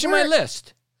 I'm finishing my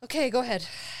list. Okay, go ahead.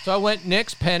 So I went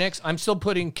Nix, Penix. I'm still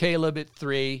putting Caleb at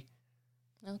 3.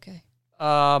 Okay.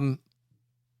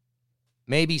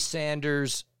 Maybe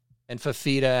Sanders and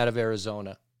Fafita out of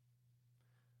Arizona.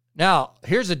 Now,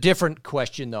 here's a different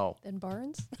question, though. Then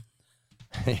Barnes?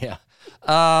 Yeah.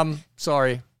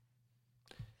 Sorry.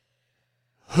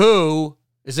 Who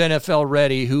is NFL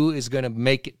ready? Who is going to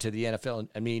make it to the NFL?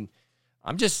 I mean,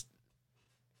 I'm just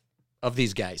of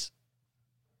these guys.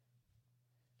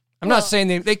 I'm not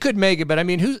saying they could make it, but I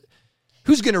mean,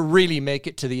 who's going to really make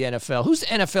it to the NFL? Who's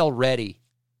NFL ready?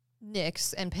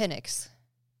 Nix and Penix.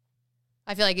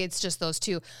 I feel like it's just those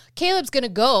two. Caleb's going to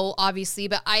go, obviously,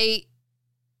 but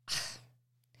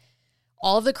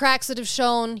all of the cracks that have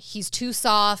shown, he's too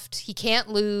soft. He can't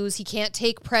lose. He can't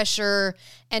take pressure.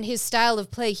 And his style of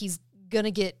play, he's going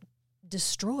to get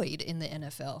destroyed in the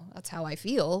NFL. That's how I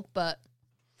feel. But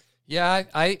yeah,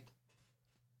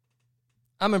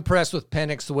 I'm impressed with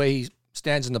Penix, the way he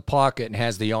stands in the pocket and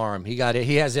has the arm. He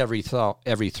has every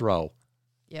throw.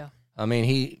 Yeah. I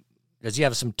mean, does he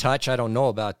have some touch? I don't know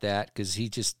about that because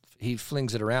he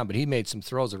flings it around, but he made some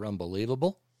throws that are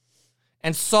unbelievable.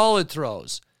 And solid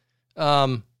throws.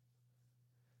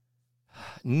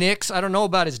 Nix, I don't know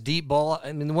about his deep ball.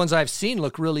 I mean, the ones I've seen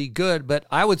look really good, but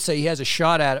I would say he has a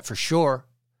shot at it for sure.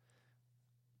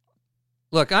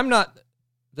 Look,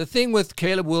 the thing with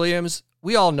Caleb Williams,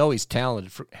 we all know he's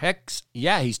talented.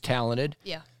 He's talented.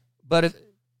 Yeah. But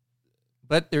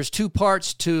there's two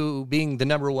parts to being the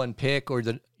number one pick or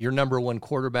your number one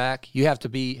quarterback. You have to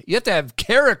have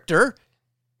character.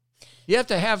 You have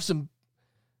to have some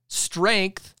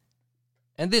strength.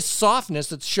 And this softness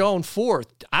that's shown forth,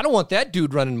 I don't want that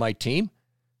dude running my team.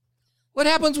 What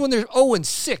happens when they're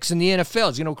 0-6 in the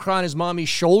NFL? Is he going to cry on his mommy's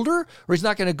shoulder? Or he's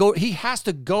not going to go? He has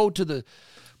to go to the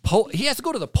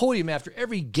podium after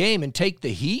every game and take the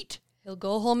heat? He'll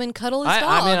go home and cuddle his dog.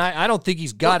 I mean, I don't think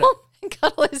he's got it. Go home and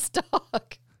cuddle his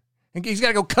dog. And he's got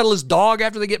to go cuddle his dog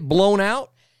after they get blown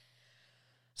out?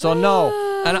 So,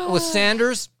 no. And with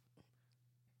Sanders,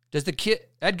 Does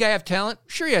that guy have talent?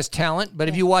 Sure, he has talent, but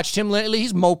if you watched him lately,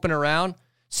 he's moping around.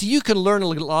 See, you can learn a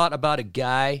lot about a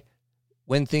guy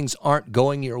when things aren't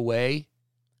going your way.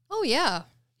 Oh, yeah.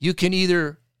 You can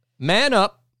either man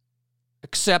up,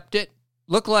 accept it,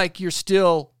 look like you're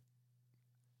still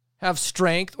have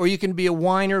strength, or you can be a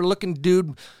whiner-looking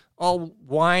dude all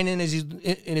whining as he's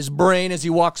in his brain as he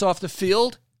walks off the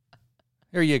field.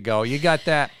 There you go. You got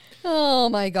that. Oh,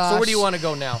 my gosh. So where do you want to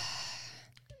go now?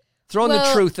 Throwing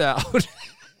the truth out.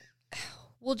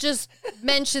 We'll just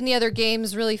mention the other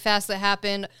games really fast that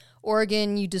happened.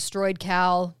 Oregon, you destroyed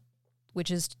Cal,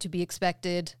 which is to be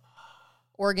expected.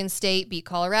 Oregon State beat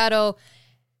Colorado.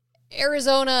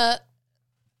 Arizona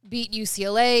beat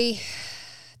UCLA.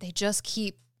 They just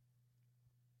keep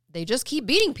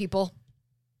beating people.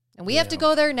 And we have to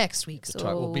go there next week.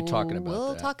 So we'll be talking about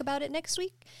We'll that. talk about it next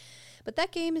week. But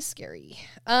that game is scary.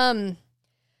 Do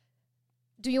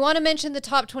you want to mention the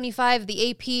top 25,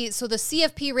 the AP? So the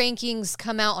CFP rankings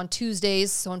come out on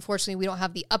Tuesdays. So unfortunately, we don't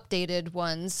have the updated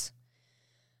ones.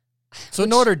 So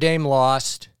Notre Dame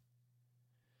lost.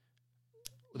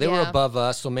 They were Yeah. above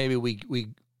us, so maybe we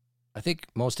I think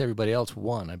most everybody else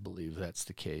won. I believe that's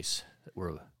the case.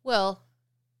 Well,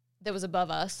 that was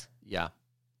above us. Yeah.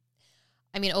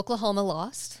 I mean, Oklahoma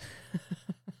lost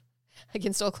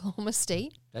against Oklahoma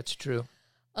State. That's true.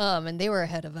 And they were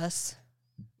ahead of us.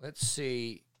 Let's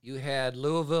see. You had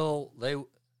Louisville.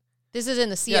 This is in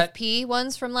the CFP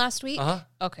ones from last week? Uh-huh.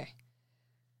 Okay.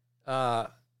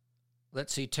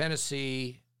 Let's see.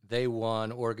 Tennessee, they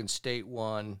won. Oregon State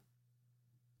won.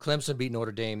 Clemson beat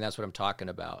Notre Dame. That's what I'm talking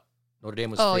about. Notre Dame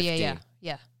was 15.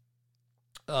 Yeah.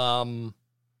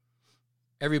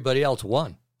 Everybody else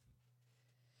won.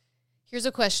 Here's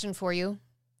a question for you.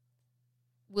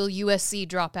 Will USC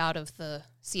drop out of the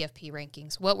CFP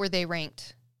rankings? What were they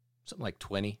ranked? Something like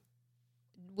 20.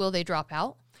 Will they drop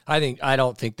out? I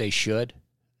don't think they should.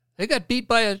 They got beat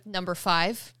by Number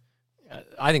 5.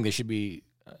 I think they should be,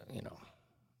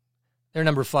 they're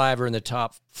number 5 or in the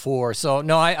top 4. So,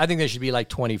 no, I think they should be like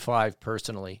 25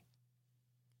 personally.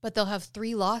 But they'll have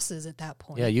 3 losses at that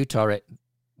point. Yeah, Utah, right?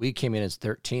 We came in as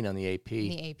 13 on the AP. In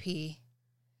the AP.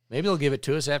 Maybe they'll give it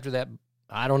to us after that.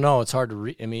 I don't know. It's hard to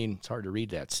read. It's hard to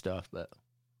read that stuff, but.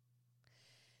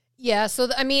 Yeah, so,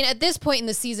 at this point in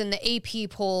the season, the AP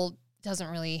poll doesn't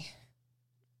really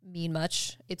mean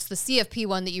much. It's the CFP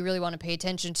one that you really want to pay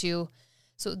attention to.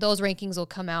 So those rankings will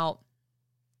come out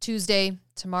Tuesday,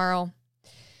 tomorrow.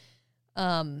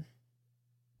 Do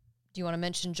you want to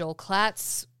mention Joel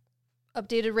Klatt's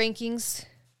updated rankings?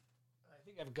 I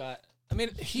think I've got.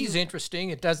 He's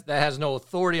interesting. That has no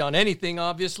authority on anything,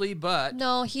 obviously, but.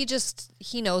 No, he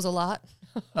knows a lot.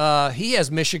 He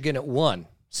has Michigan at 1.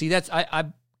 See, that's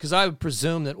because I would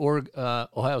presume that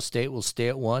Ohio State will stay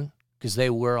at 1 because they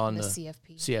were on the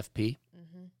CFP.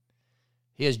 Mm-hmm.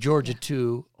 He has Georgia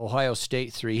 2, Ohio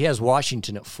State 3. He has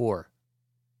Washington at 4.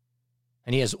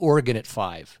 And he has Oregon at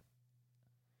 5.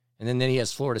 And then he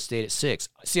has Florida State at 6.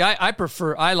 See,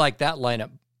 I like that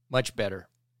lineup much better.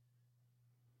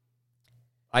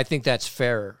 I think that's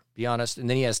fairer, be honest. And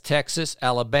then he has Texas,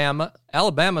 Alabama.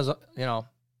 Alabama's, they're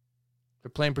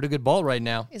playing pretty good ball right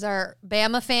now. Is our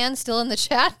Bama fan still in the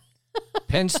chat?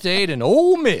 Penn State and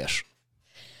Ole Miss.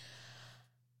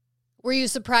 Were you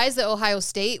surprised that Ohio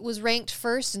State was ranked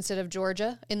first instead of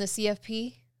Georgia in the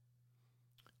CFP?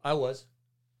 I was.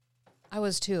 I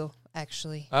was too,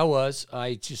 actually. I was.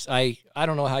 I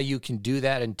don't know how you can do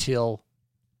that until,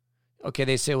 okay,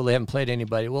 they say, well, they haven't played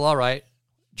anybody. Well, all right.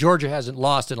 Georgia hasn't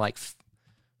lost in like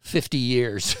 50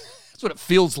 years. That's what it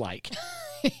feels like.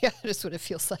 Yeah, that's what it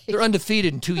feels like. They're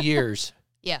undefeated in 2 years.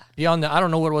 Yeah. Beyond that, I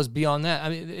don't know what it was beyond that.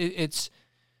 it's.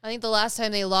 I think the last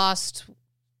time they lost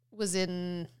was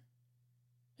in.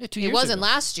 2 years It wasn't ago.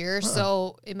 last year,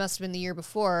 so it must have been the year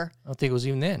before. I don't think it was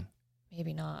even then.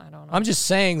 Maybe not. I don't know. I'm just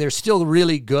saying they're still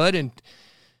really good, and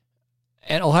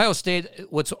Ohio State.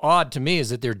 What's odd to me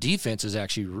is that their defense is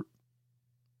actually. I'm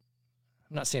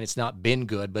not saying it's not been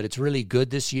good, but it's really good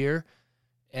this year,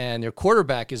 and their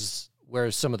quarterback is where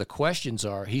some of the questions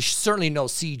are. He certainly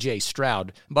knows C.J.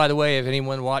 Stroud. By the way, if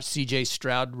anyone watched C.J.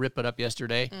 Stroud rip it up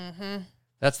yesterday,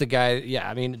 that's the guy. Yeah,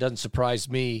 it doesn't surprise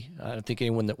me. I don't think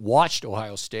anyone that watched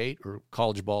Ohio State or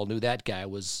college ball knew that guy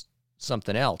was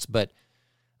something else. But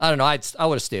I don't know. I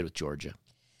would have stayed with Georgia.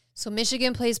 So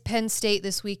Michigan plays Penn State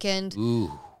this weekend.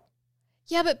 Ooh.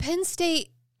 Yeah, but Penn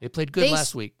State, They played good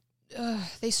last week.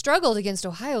 they struggled against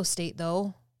Ohio State,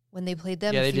 though, when they played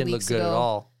them Yeah, a they few didn't look weeks good ago. at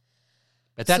all.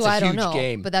 But that's So a I don't huge know,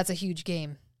 game. But that's a huge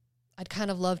game. I'd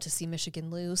kind of love to see Michigan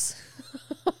lose.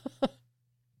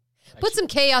 Put some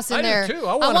chaos in I do there. too.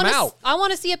 I want them out. I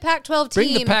want to see a Pac-12 team.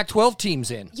 Bring the Pac-12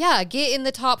 teams in. Yeah, get in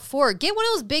the top 4. Get one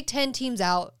of those Big Ten teams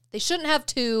out. They shouldn't have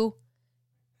 2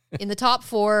 in the top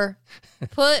 4.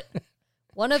 Put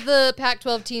one of the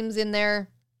Pac-12 teams in there.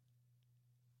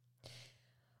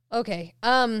 Okay.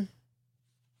 Do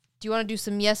you want to do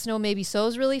some yes, no, maybe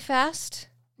so's really fast?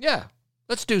 Yeah.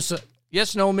 Let's do some.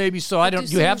 Yes, no, maybe so. Do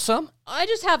you have some? I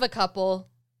just have a couple.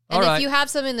 And All right. if you have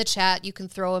some in the chat, you can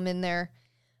throw them in there.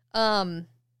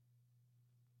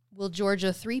 Will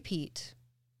Georgia three-peat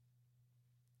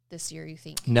this year, you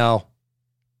think? No.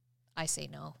 I say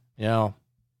no. No.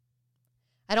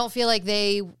 I don't feel like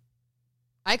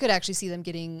I could actually see them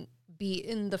getting beat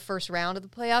in the first round of the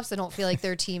playoffs. I don't feel like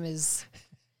their team is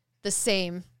the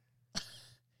same.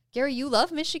 Gary, you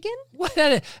love Michigan? What?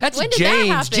 That's When did that James.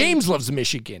 happen? James loves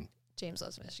Michigan. James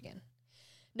loves Michigan.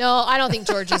 No, I don't think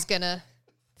Georgia's going to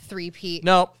three-peat.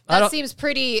 No. That seems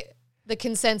pretty the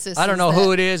consensus. I don't know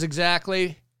who it is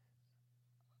exactly.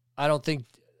 I don't think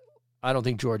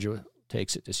Georgia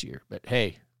takes it this year, but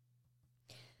hey.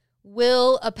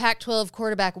 Will a Pac-12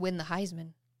 quarterback win the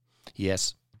Heisman?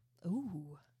 Yes.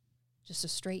 Ooh, just a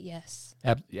straight yes.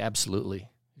 Absolutely.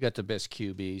 You got the best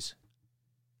QBs.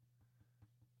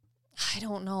 I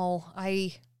don't know.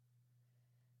 I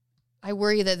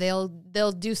worry that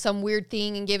they'll do some weird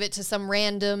thing and give it to some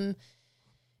random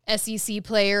SEC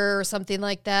player or something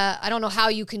like that. I don't know how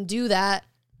you can do that,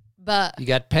 but You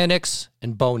got Penix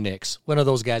and Bo Nix. One of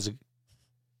those guys.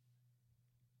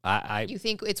 you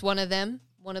think it's one of them?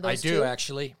 One of those I do two?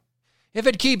 actually. If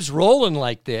it keeps rolling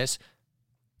like this,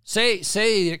 say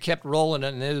it kept rolling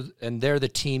and they're the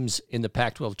teams in the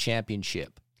Pac-12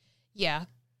 championship. Yeah.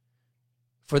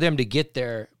 For them to get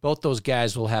there, both those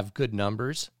guys will have good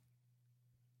numbers.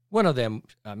 One of them,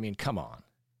 I mean, come on.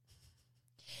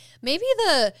 Maybe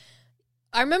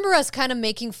I remember us kind of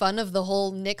making fun of the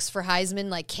whole Knicks for Heisman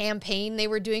like campaign they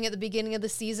were doing at the beginning of the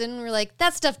season. We're like,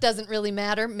 that stuff doesn't really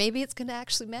matter. Maybe it's going to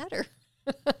actually matter.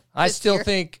 I still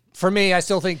think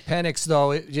Penix,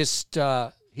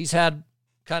 though, he's had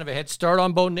kind of a head start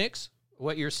on Bo Nix,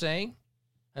 what you're saying.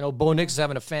 I know Bo Nix is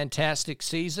having a fantastic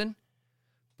season,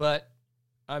 but,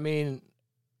 I mean,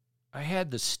 I had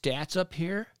the stats up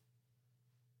here.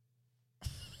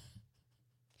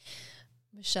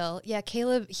 Michelle, yeah,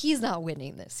 Caleb, he's not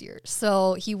winning this year,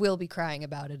 so he will be crying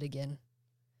about it again.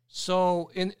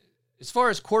 So, as far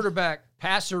as quarterback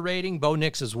passer rating, Bo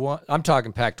Nix is one. I'm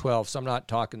talking Pac-12, so I'm not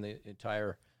talking the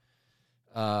entire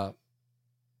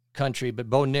country, but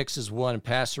Bo Nix is 1 in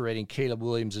passer rating. Caleb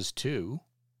Williams is 2,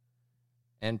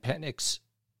 and Penix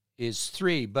is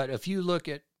 3. But if you look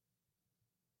at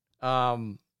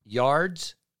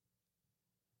yards,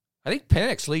 I think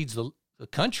Penix leads the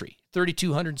country,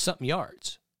 3,200-something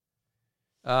yards.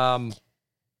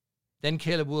 Then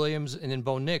Caleb Williams, and then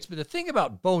Bo Nix. But the thing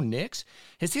about Bo Nix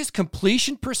is his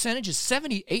completion percentage is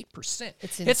 78%.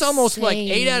 It's almost like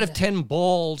 8 out of 10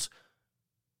 balls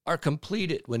are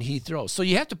completed when he throws. So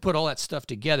you have to put all that stuff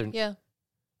together. Yeah.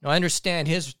 Now, I understand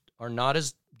his are not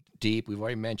as deep. We've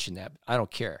already mentioned that. I don't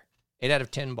care. 8 out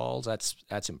of 10 balls,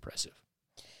 that's impressive.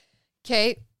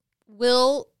 Okay.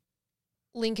 Will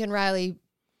Lincoln Riley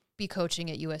be coaching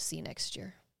at USC next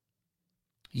year?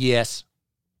 Yes.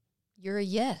 You're a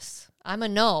yes. I'm a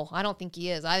no. I don't think he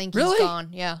is. I think Really? he's gone.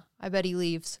 Yeah. I bet he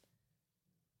leaves.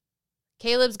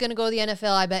 Caleb's going to go to the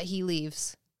NFL. I bet he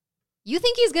leaves. You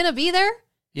think he's going to be there?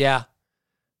 Yeah.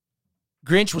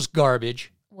 Grinch was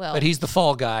garbage. Well, But he's the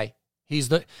fall guy.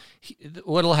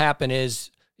 What'll happen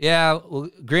is,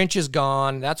 Grinch is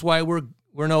gone. That's why we're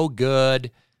no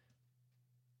good.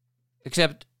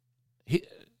 Except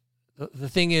the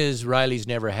thing is, Riley's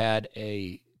never had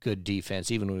a good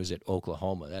defense, even when he was at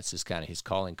Oklahoma. That's just kind of his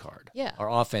calling card. Yeah. Our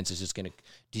offense is just going to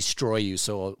destroy you,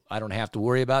 so I don't have to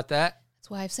worry about that. that's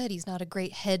why I've said he's not a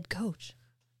great head coach.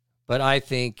 But I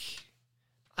think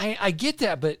I get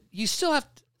that, but you still have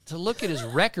to look at his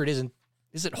record.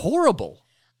 Is it horrible?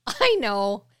 I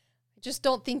know. I just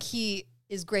don't think he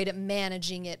is great at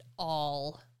managing it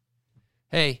all.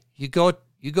 Hey, you go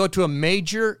to a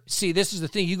major. See, this is the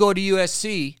thing. You go to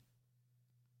USC.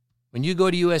 When you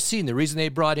go to USC, and the reason they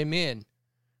brought him in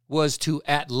was to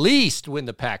at least win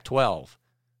the Pac-12.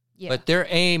 Yeah. But their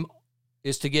aim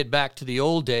is to get back to the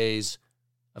old days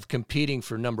of competing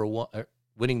for number 1,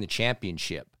 winning the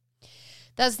championship.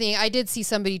 That's the thing. I did see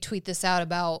somebody tweet this out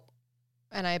about,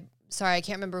 and I can't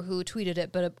remember who tweeted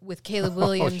it, but with Caleb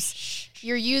Williams,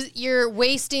 you're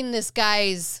wasting this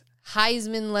guy's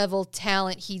Heisman level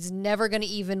talent. He's never going to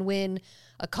even win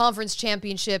a conference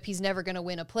championship. He's never going to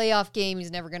win a playoff game. He's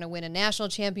never going to win a national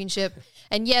championship.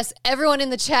 And yes, everyone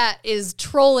in the chat is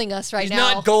trolling us right He's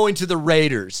now. not going to the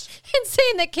Raiders. And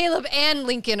saying that Caleb and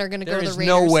Lincoln are going to go to the Raiders. There's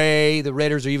no way the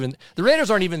Raiders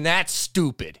aren't even that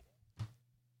stupid.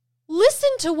 Listen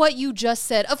to what you just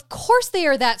said. Of course they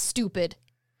are that stupid.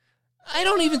 I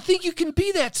don't even think you can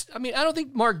be that. I mean, I don't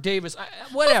think Mark Davis,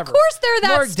 whatever. Of course they're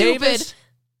that Mark stupid. Davis.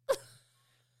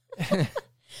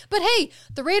 But hey,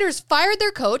 the Raiders fired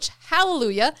their coach.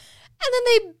 Hallelujah. And then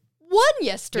they won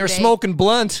yesterday. They're smoking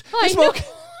blunts. I They're smoking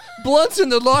blunts in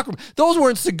the locker room. Those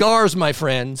weren't cigars, my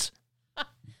friends.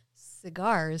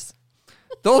 Cigars.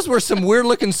 Those were some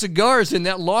weird-looking cigars in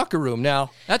that locker room.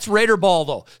 Now, that's Raider ball,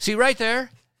 though. See right there?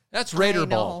 That's Raider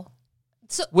ball.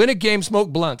 So Win a game, smoke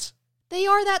blunts. they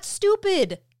are that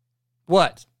stupid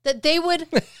What? that they would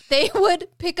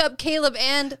pick up Caleb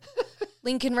and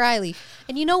Lincoln Riley.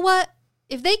 And you know what?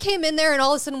 If they came in there and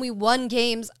all of a sudden we won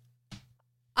games,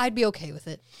 I'd be okay with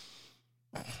it.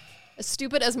 As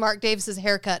stupid as Mark Davis's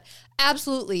haircut.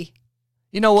 Absolutely.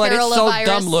 You know what? It's so Coronavirus.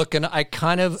 dumb looking. I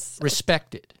kind of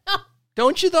respect it.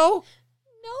 Don't you, though?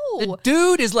 No. The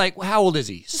dude is like, how old is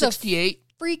he? This is a 68?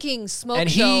 freaking smoke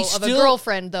And show he of a still-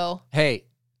 girlfriend, though. Hey.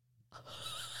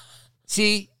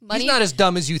 See, Money- he's not as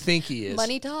dumb as you think he is.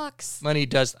 Money talks. Money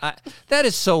does. That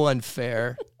is so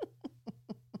unfair.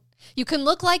 You can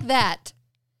look like that.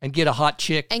 And get a hot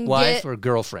chick And wife get- or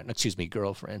girlfriend. Excuse me,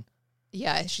 girlfriend.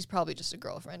 Yeah, she's probably just a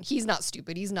girlfriend. He's not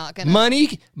stupid. He's not going to.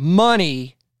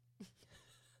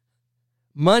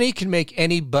 Money can make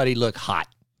anybody look hot.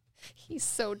 He's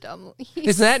so dumb.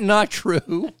 Is that not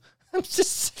true? I'm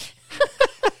just.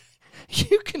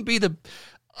 You can be the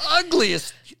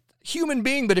ugliest human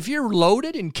being, but if you're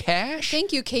loaded in cash,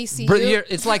 Thank you, KCU.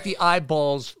 it's like the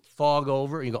eyeballs fog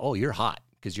over. And you go, oh, you're hot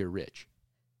because you're rich.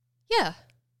 Yeah.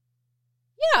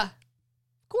 Yeah.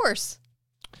 Of course.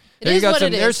 It There is you got what some.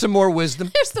 it There's is. some more wisdom.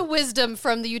 There's the wisdom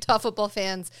from the Utah Football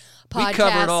Fans podcast. We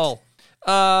covered all.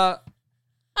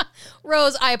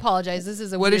 Rose, I apologize. This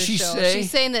is a What weird did she show. say?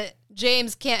 She's saying that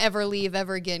James can't ever leave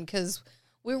ever again because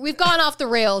we've gone off the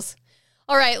rails.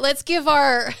 All right, let's give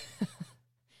our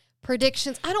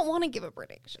predictions. I don't want to give a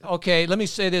prediction. Okay, let me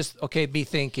say this. Okay, be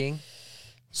thinking.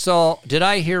 So, did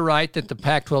I hear right that the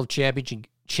Pac-12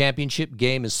 championship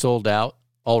game is sold out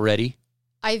already?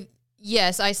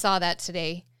 Yes, I saw that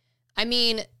today. I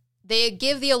mean, they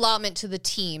give the allotment to the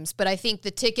teams, but I think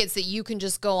the tickets that you can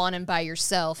just go on and buy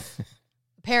yourself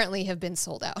apparently have been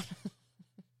sold out.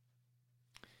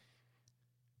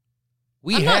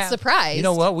 I'm not surprised. You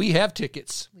know what? We have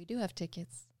tickets. We do have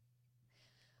tickets.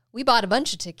 We bought a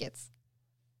bunch of tickets.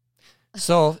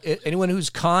 So, anyone who's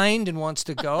kind and wants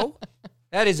to go,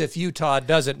 that is if Utah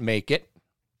doesn't make it.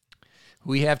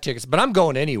 We have tickets, but I'm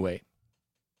going anyway.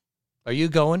 Are you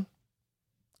going?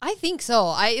 I think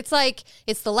so. It's like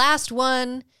it's the last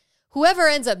one. Whoever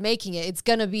ends up making it, it's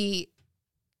going to be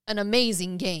an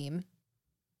amazing game.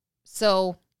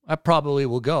 So I probably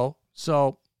will go.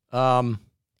 So, all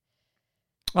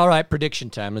right, prediction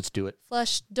time. Let's do it.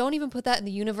 Flush, don't even put that in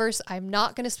the universe. I'm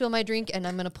not going to spill my drink, and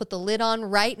I'm going to put the lid on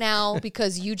right now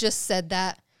because you just said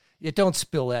that. Yeah, don't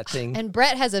spill that thing. And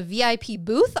Brett has a VIP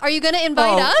booth. Are you going to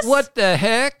invite us? What the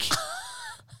heck?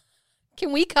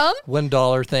 Can we come?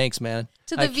 $1, thanks, man.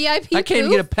 To the VIP I can't even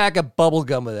booth? get a pack of bubble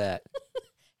gum with that.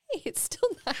 Hey, it's still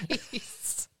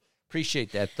nice.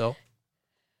 Appreciate that, though.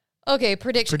 Okay,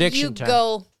 prediction. Prediction You time.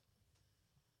 go.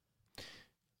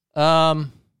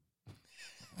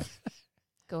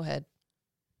 Go ahead.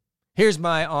 Here's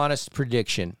my honest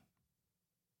prediction.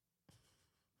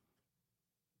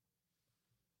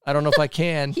 I don't know if I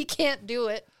can. He can't do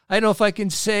it. I don't know if I can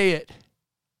say it.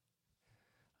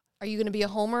 Are you going to be a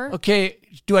homer? Okay,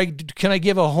 can I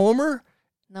give a homer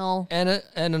No. and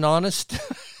an honest?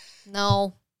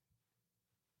 No.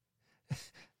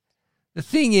 The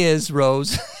thing is,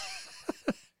 Rose.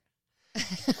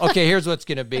 Okay, here's what's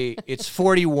going to be. It's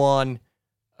 41-28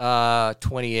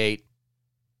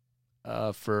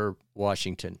 for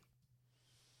Washington.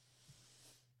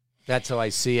 That's how I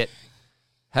see it.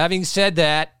 Having said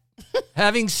that,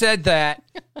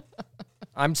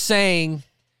 I'm saying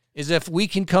is if we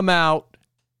can come out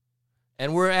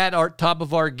and we're at our top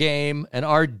of our game and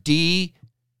our D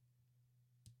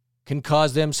can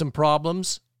cause them some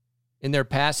problems in their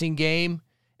passing game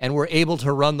and we're able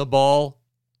to run the ball,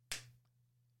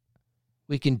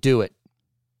 we can do it.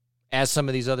 As some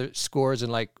of these other scores in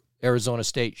like Arizona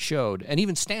State showed, and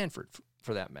even Stanford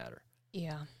for that matter.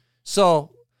 Yeah.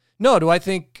 So, no, do I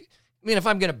think, I mean, if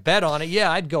I'm going to bet on it,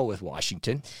 yeah, I'd go with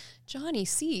Washington. Johnny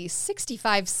C,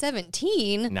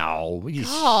 65-17. No,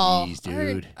 Oh, jeez,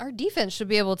 dude. our defense should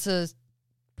be able to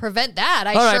prevent that.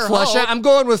 I All right, sure Flush. hope. I'm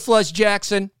going with Flush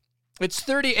Jackson. It's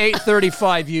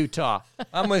 38-35 Utah.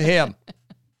 I'm with him.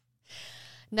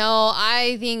 No,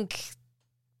 I think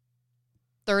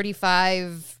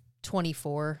 35-24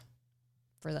 for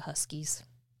the Huskies.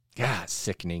 God,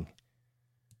 sickening.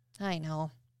 I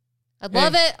know. I'd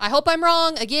love it. I hope I'm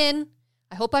wrong. Again,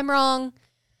 I hope I'm wrong.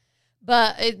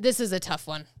 But this is a tough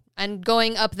one. And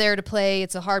going up there to play,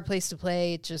 it's a hard place to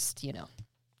play. It just, it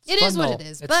is what it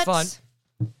is. It's but fun.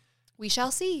 We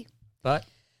shall see. But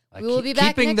We will be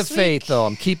back keeping next the faith, week. though.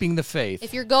 I'm keeping the faith.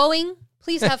 If you're going,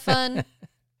 please have fun.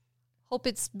 Hope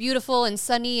it's beautiful and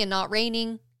sunny and not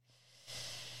raining.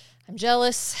 I'm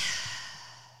jealous.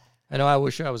 I know. I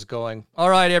wish I was going. All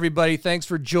right, everybody. Thanks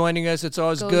for joining us. It's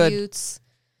always Go good. Utes.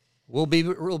 We'll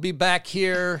be back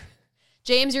here.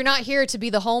 James, you're not here to be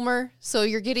the homer, so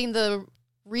you're getting the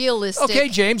realistic. Okay,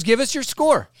 James, give us your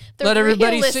score. The Let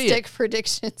everybody see realistic it.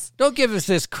 predictions. Don't give us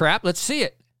this crap. Let's see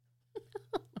it.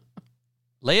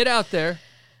 Lay it out there.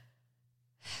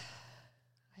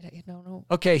 I don't know.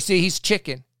 Okay, see, he's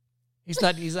chicken. He's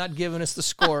not giving us the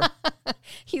score.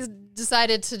 He's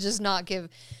decided to just not give.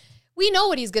 We know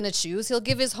what he's going to choose. He'll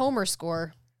give his homer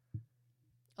score.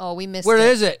 Oh, we missed it. Where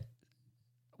is it?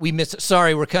 We missed it.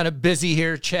 Sorry, we're kind of busy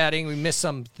here chatting. We missed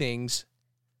some things.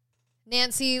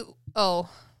 Nancy,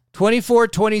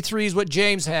 24-23 is what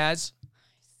James has.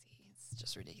 it's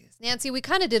just ridiculous. Nancy, we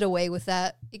kind of did away with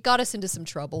that. It got us into some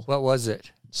trouble. What was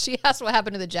it? She asked what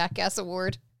happened to the Jackass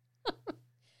Award.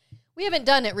 We haven't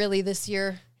done it really this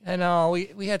year. I know.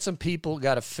 We had some people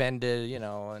got offended,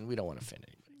 and we don't want to offend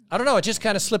anybody. I don't know. It just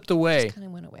kind of slipped away. Kind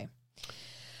of went away.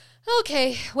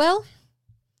 Okay, well.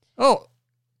 Oh.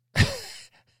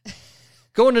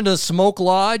 Going into the smoke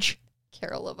lodge.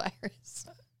 Carolavirus.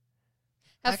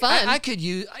 Have fun. I could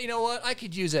use, you know what? I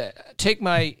could use that. Take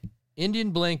my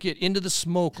Indian blanket into the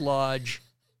smoke lodge.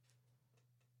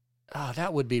 Oh,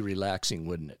 that would be relaxing,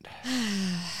 wouldn't it?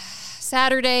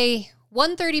 Saturday,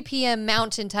 1:30 p.m.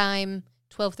 Mountain Time,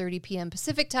 12:30 p.m.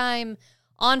 Pacific Time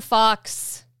on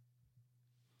Fox.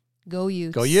 Go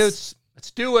Utes. Go Utes.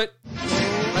 Let's do it.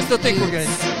 I still think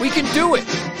we can do it.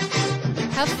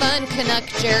 Have fun, Canuck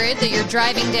Jared, that you're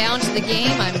driving down to the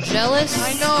game. I'm jealous.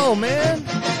 I know, man.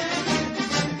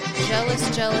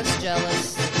 Jealous, jealous, jealous.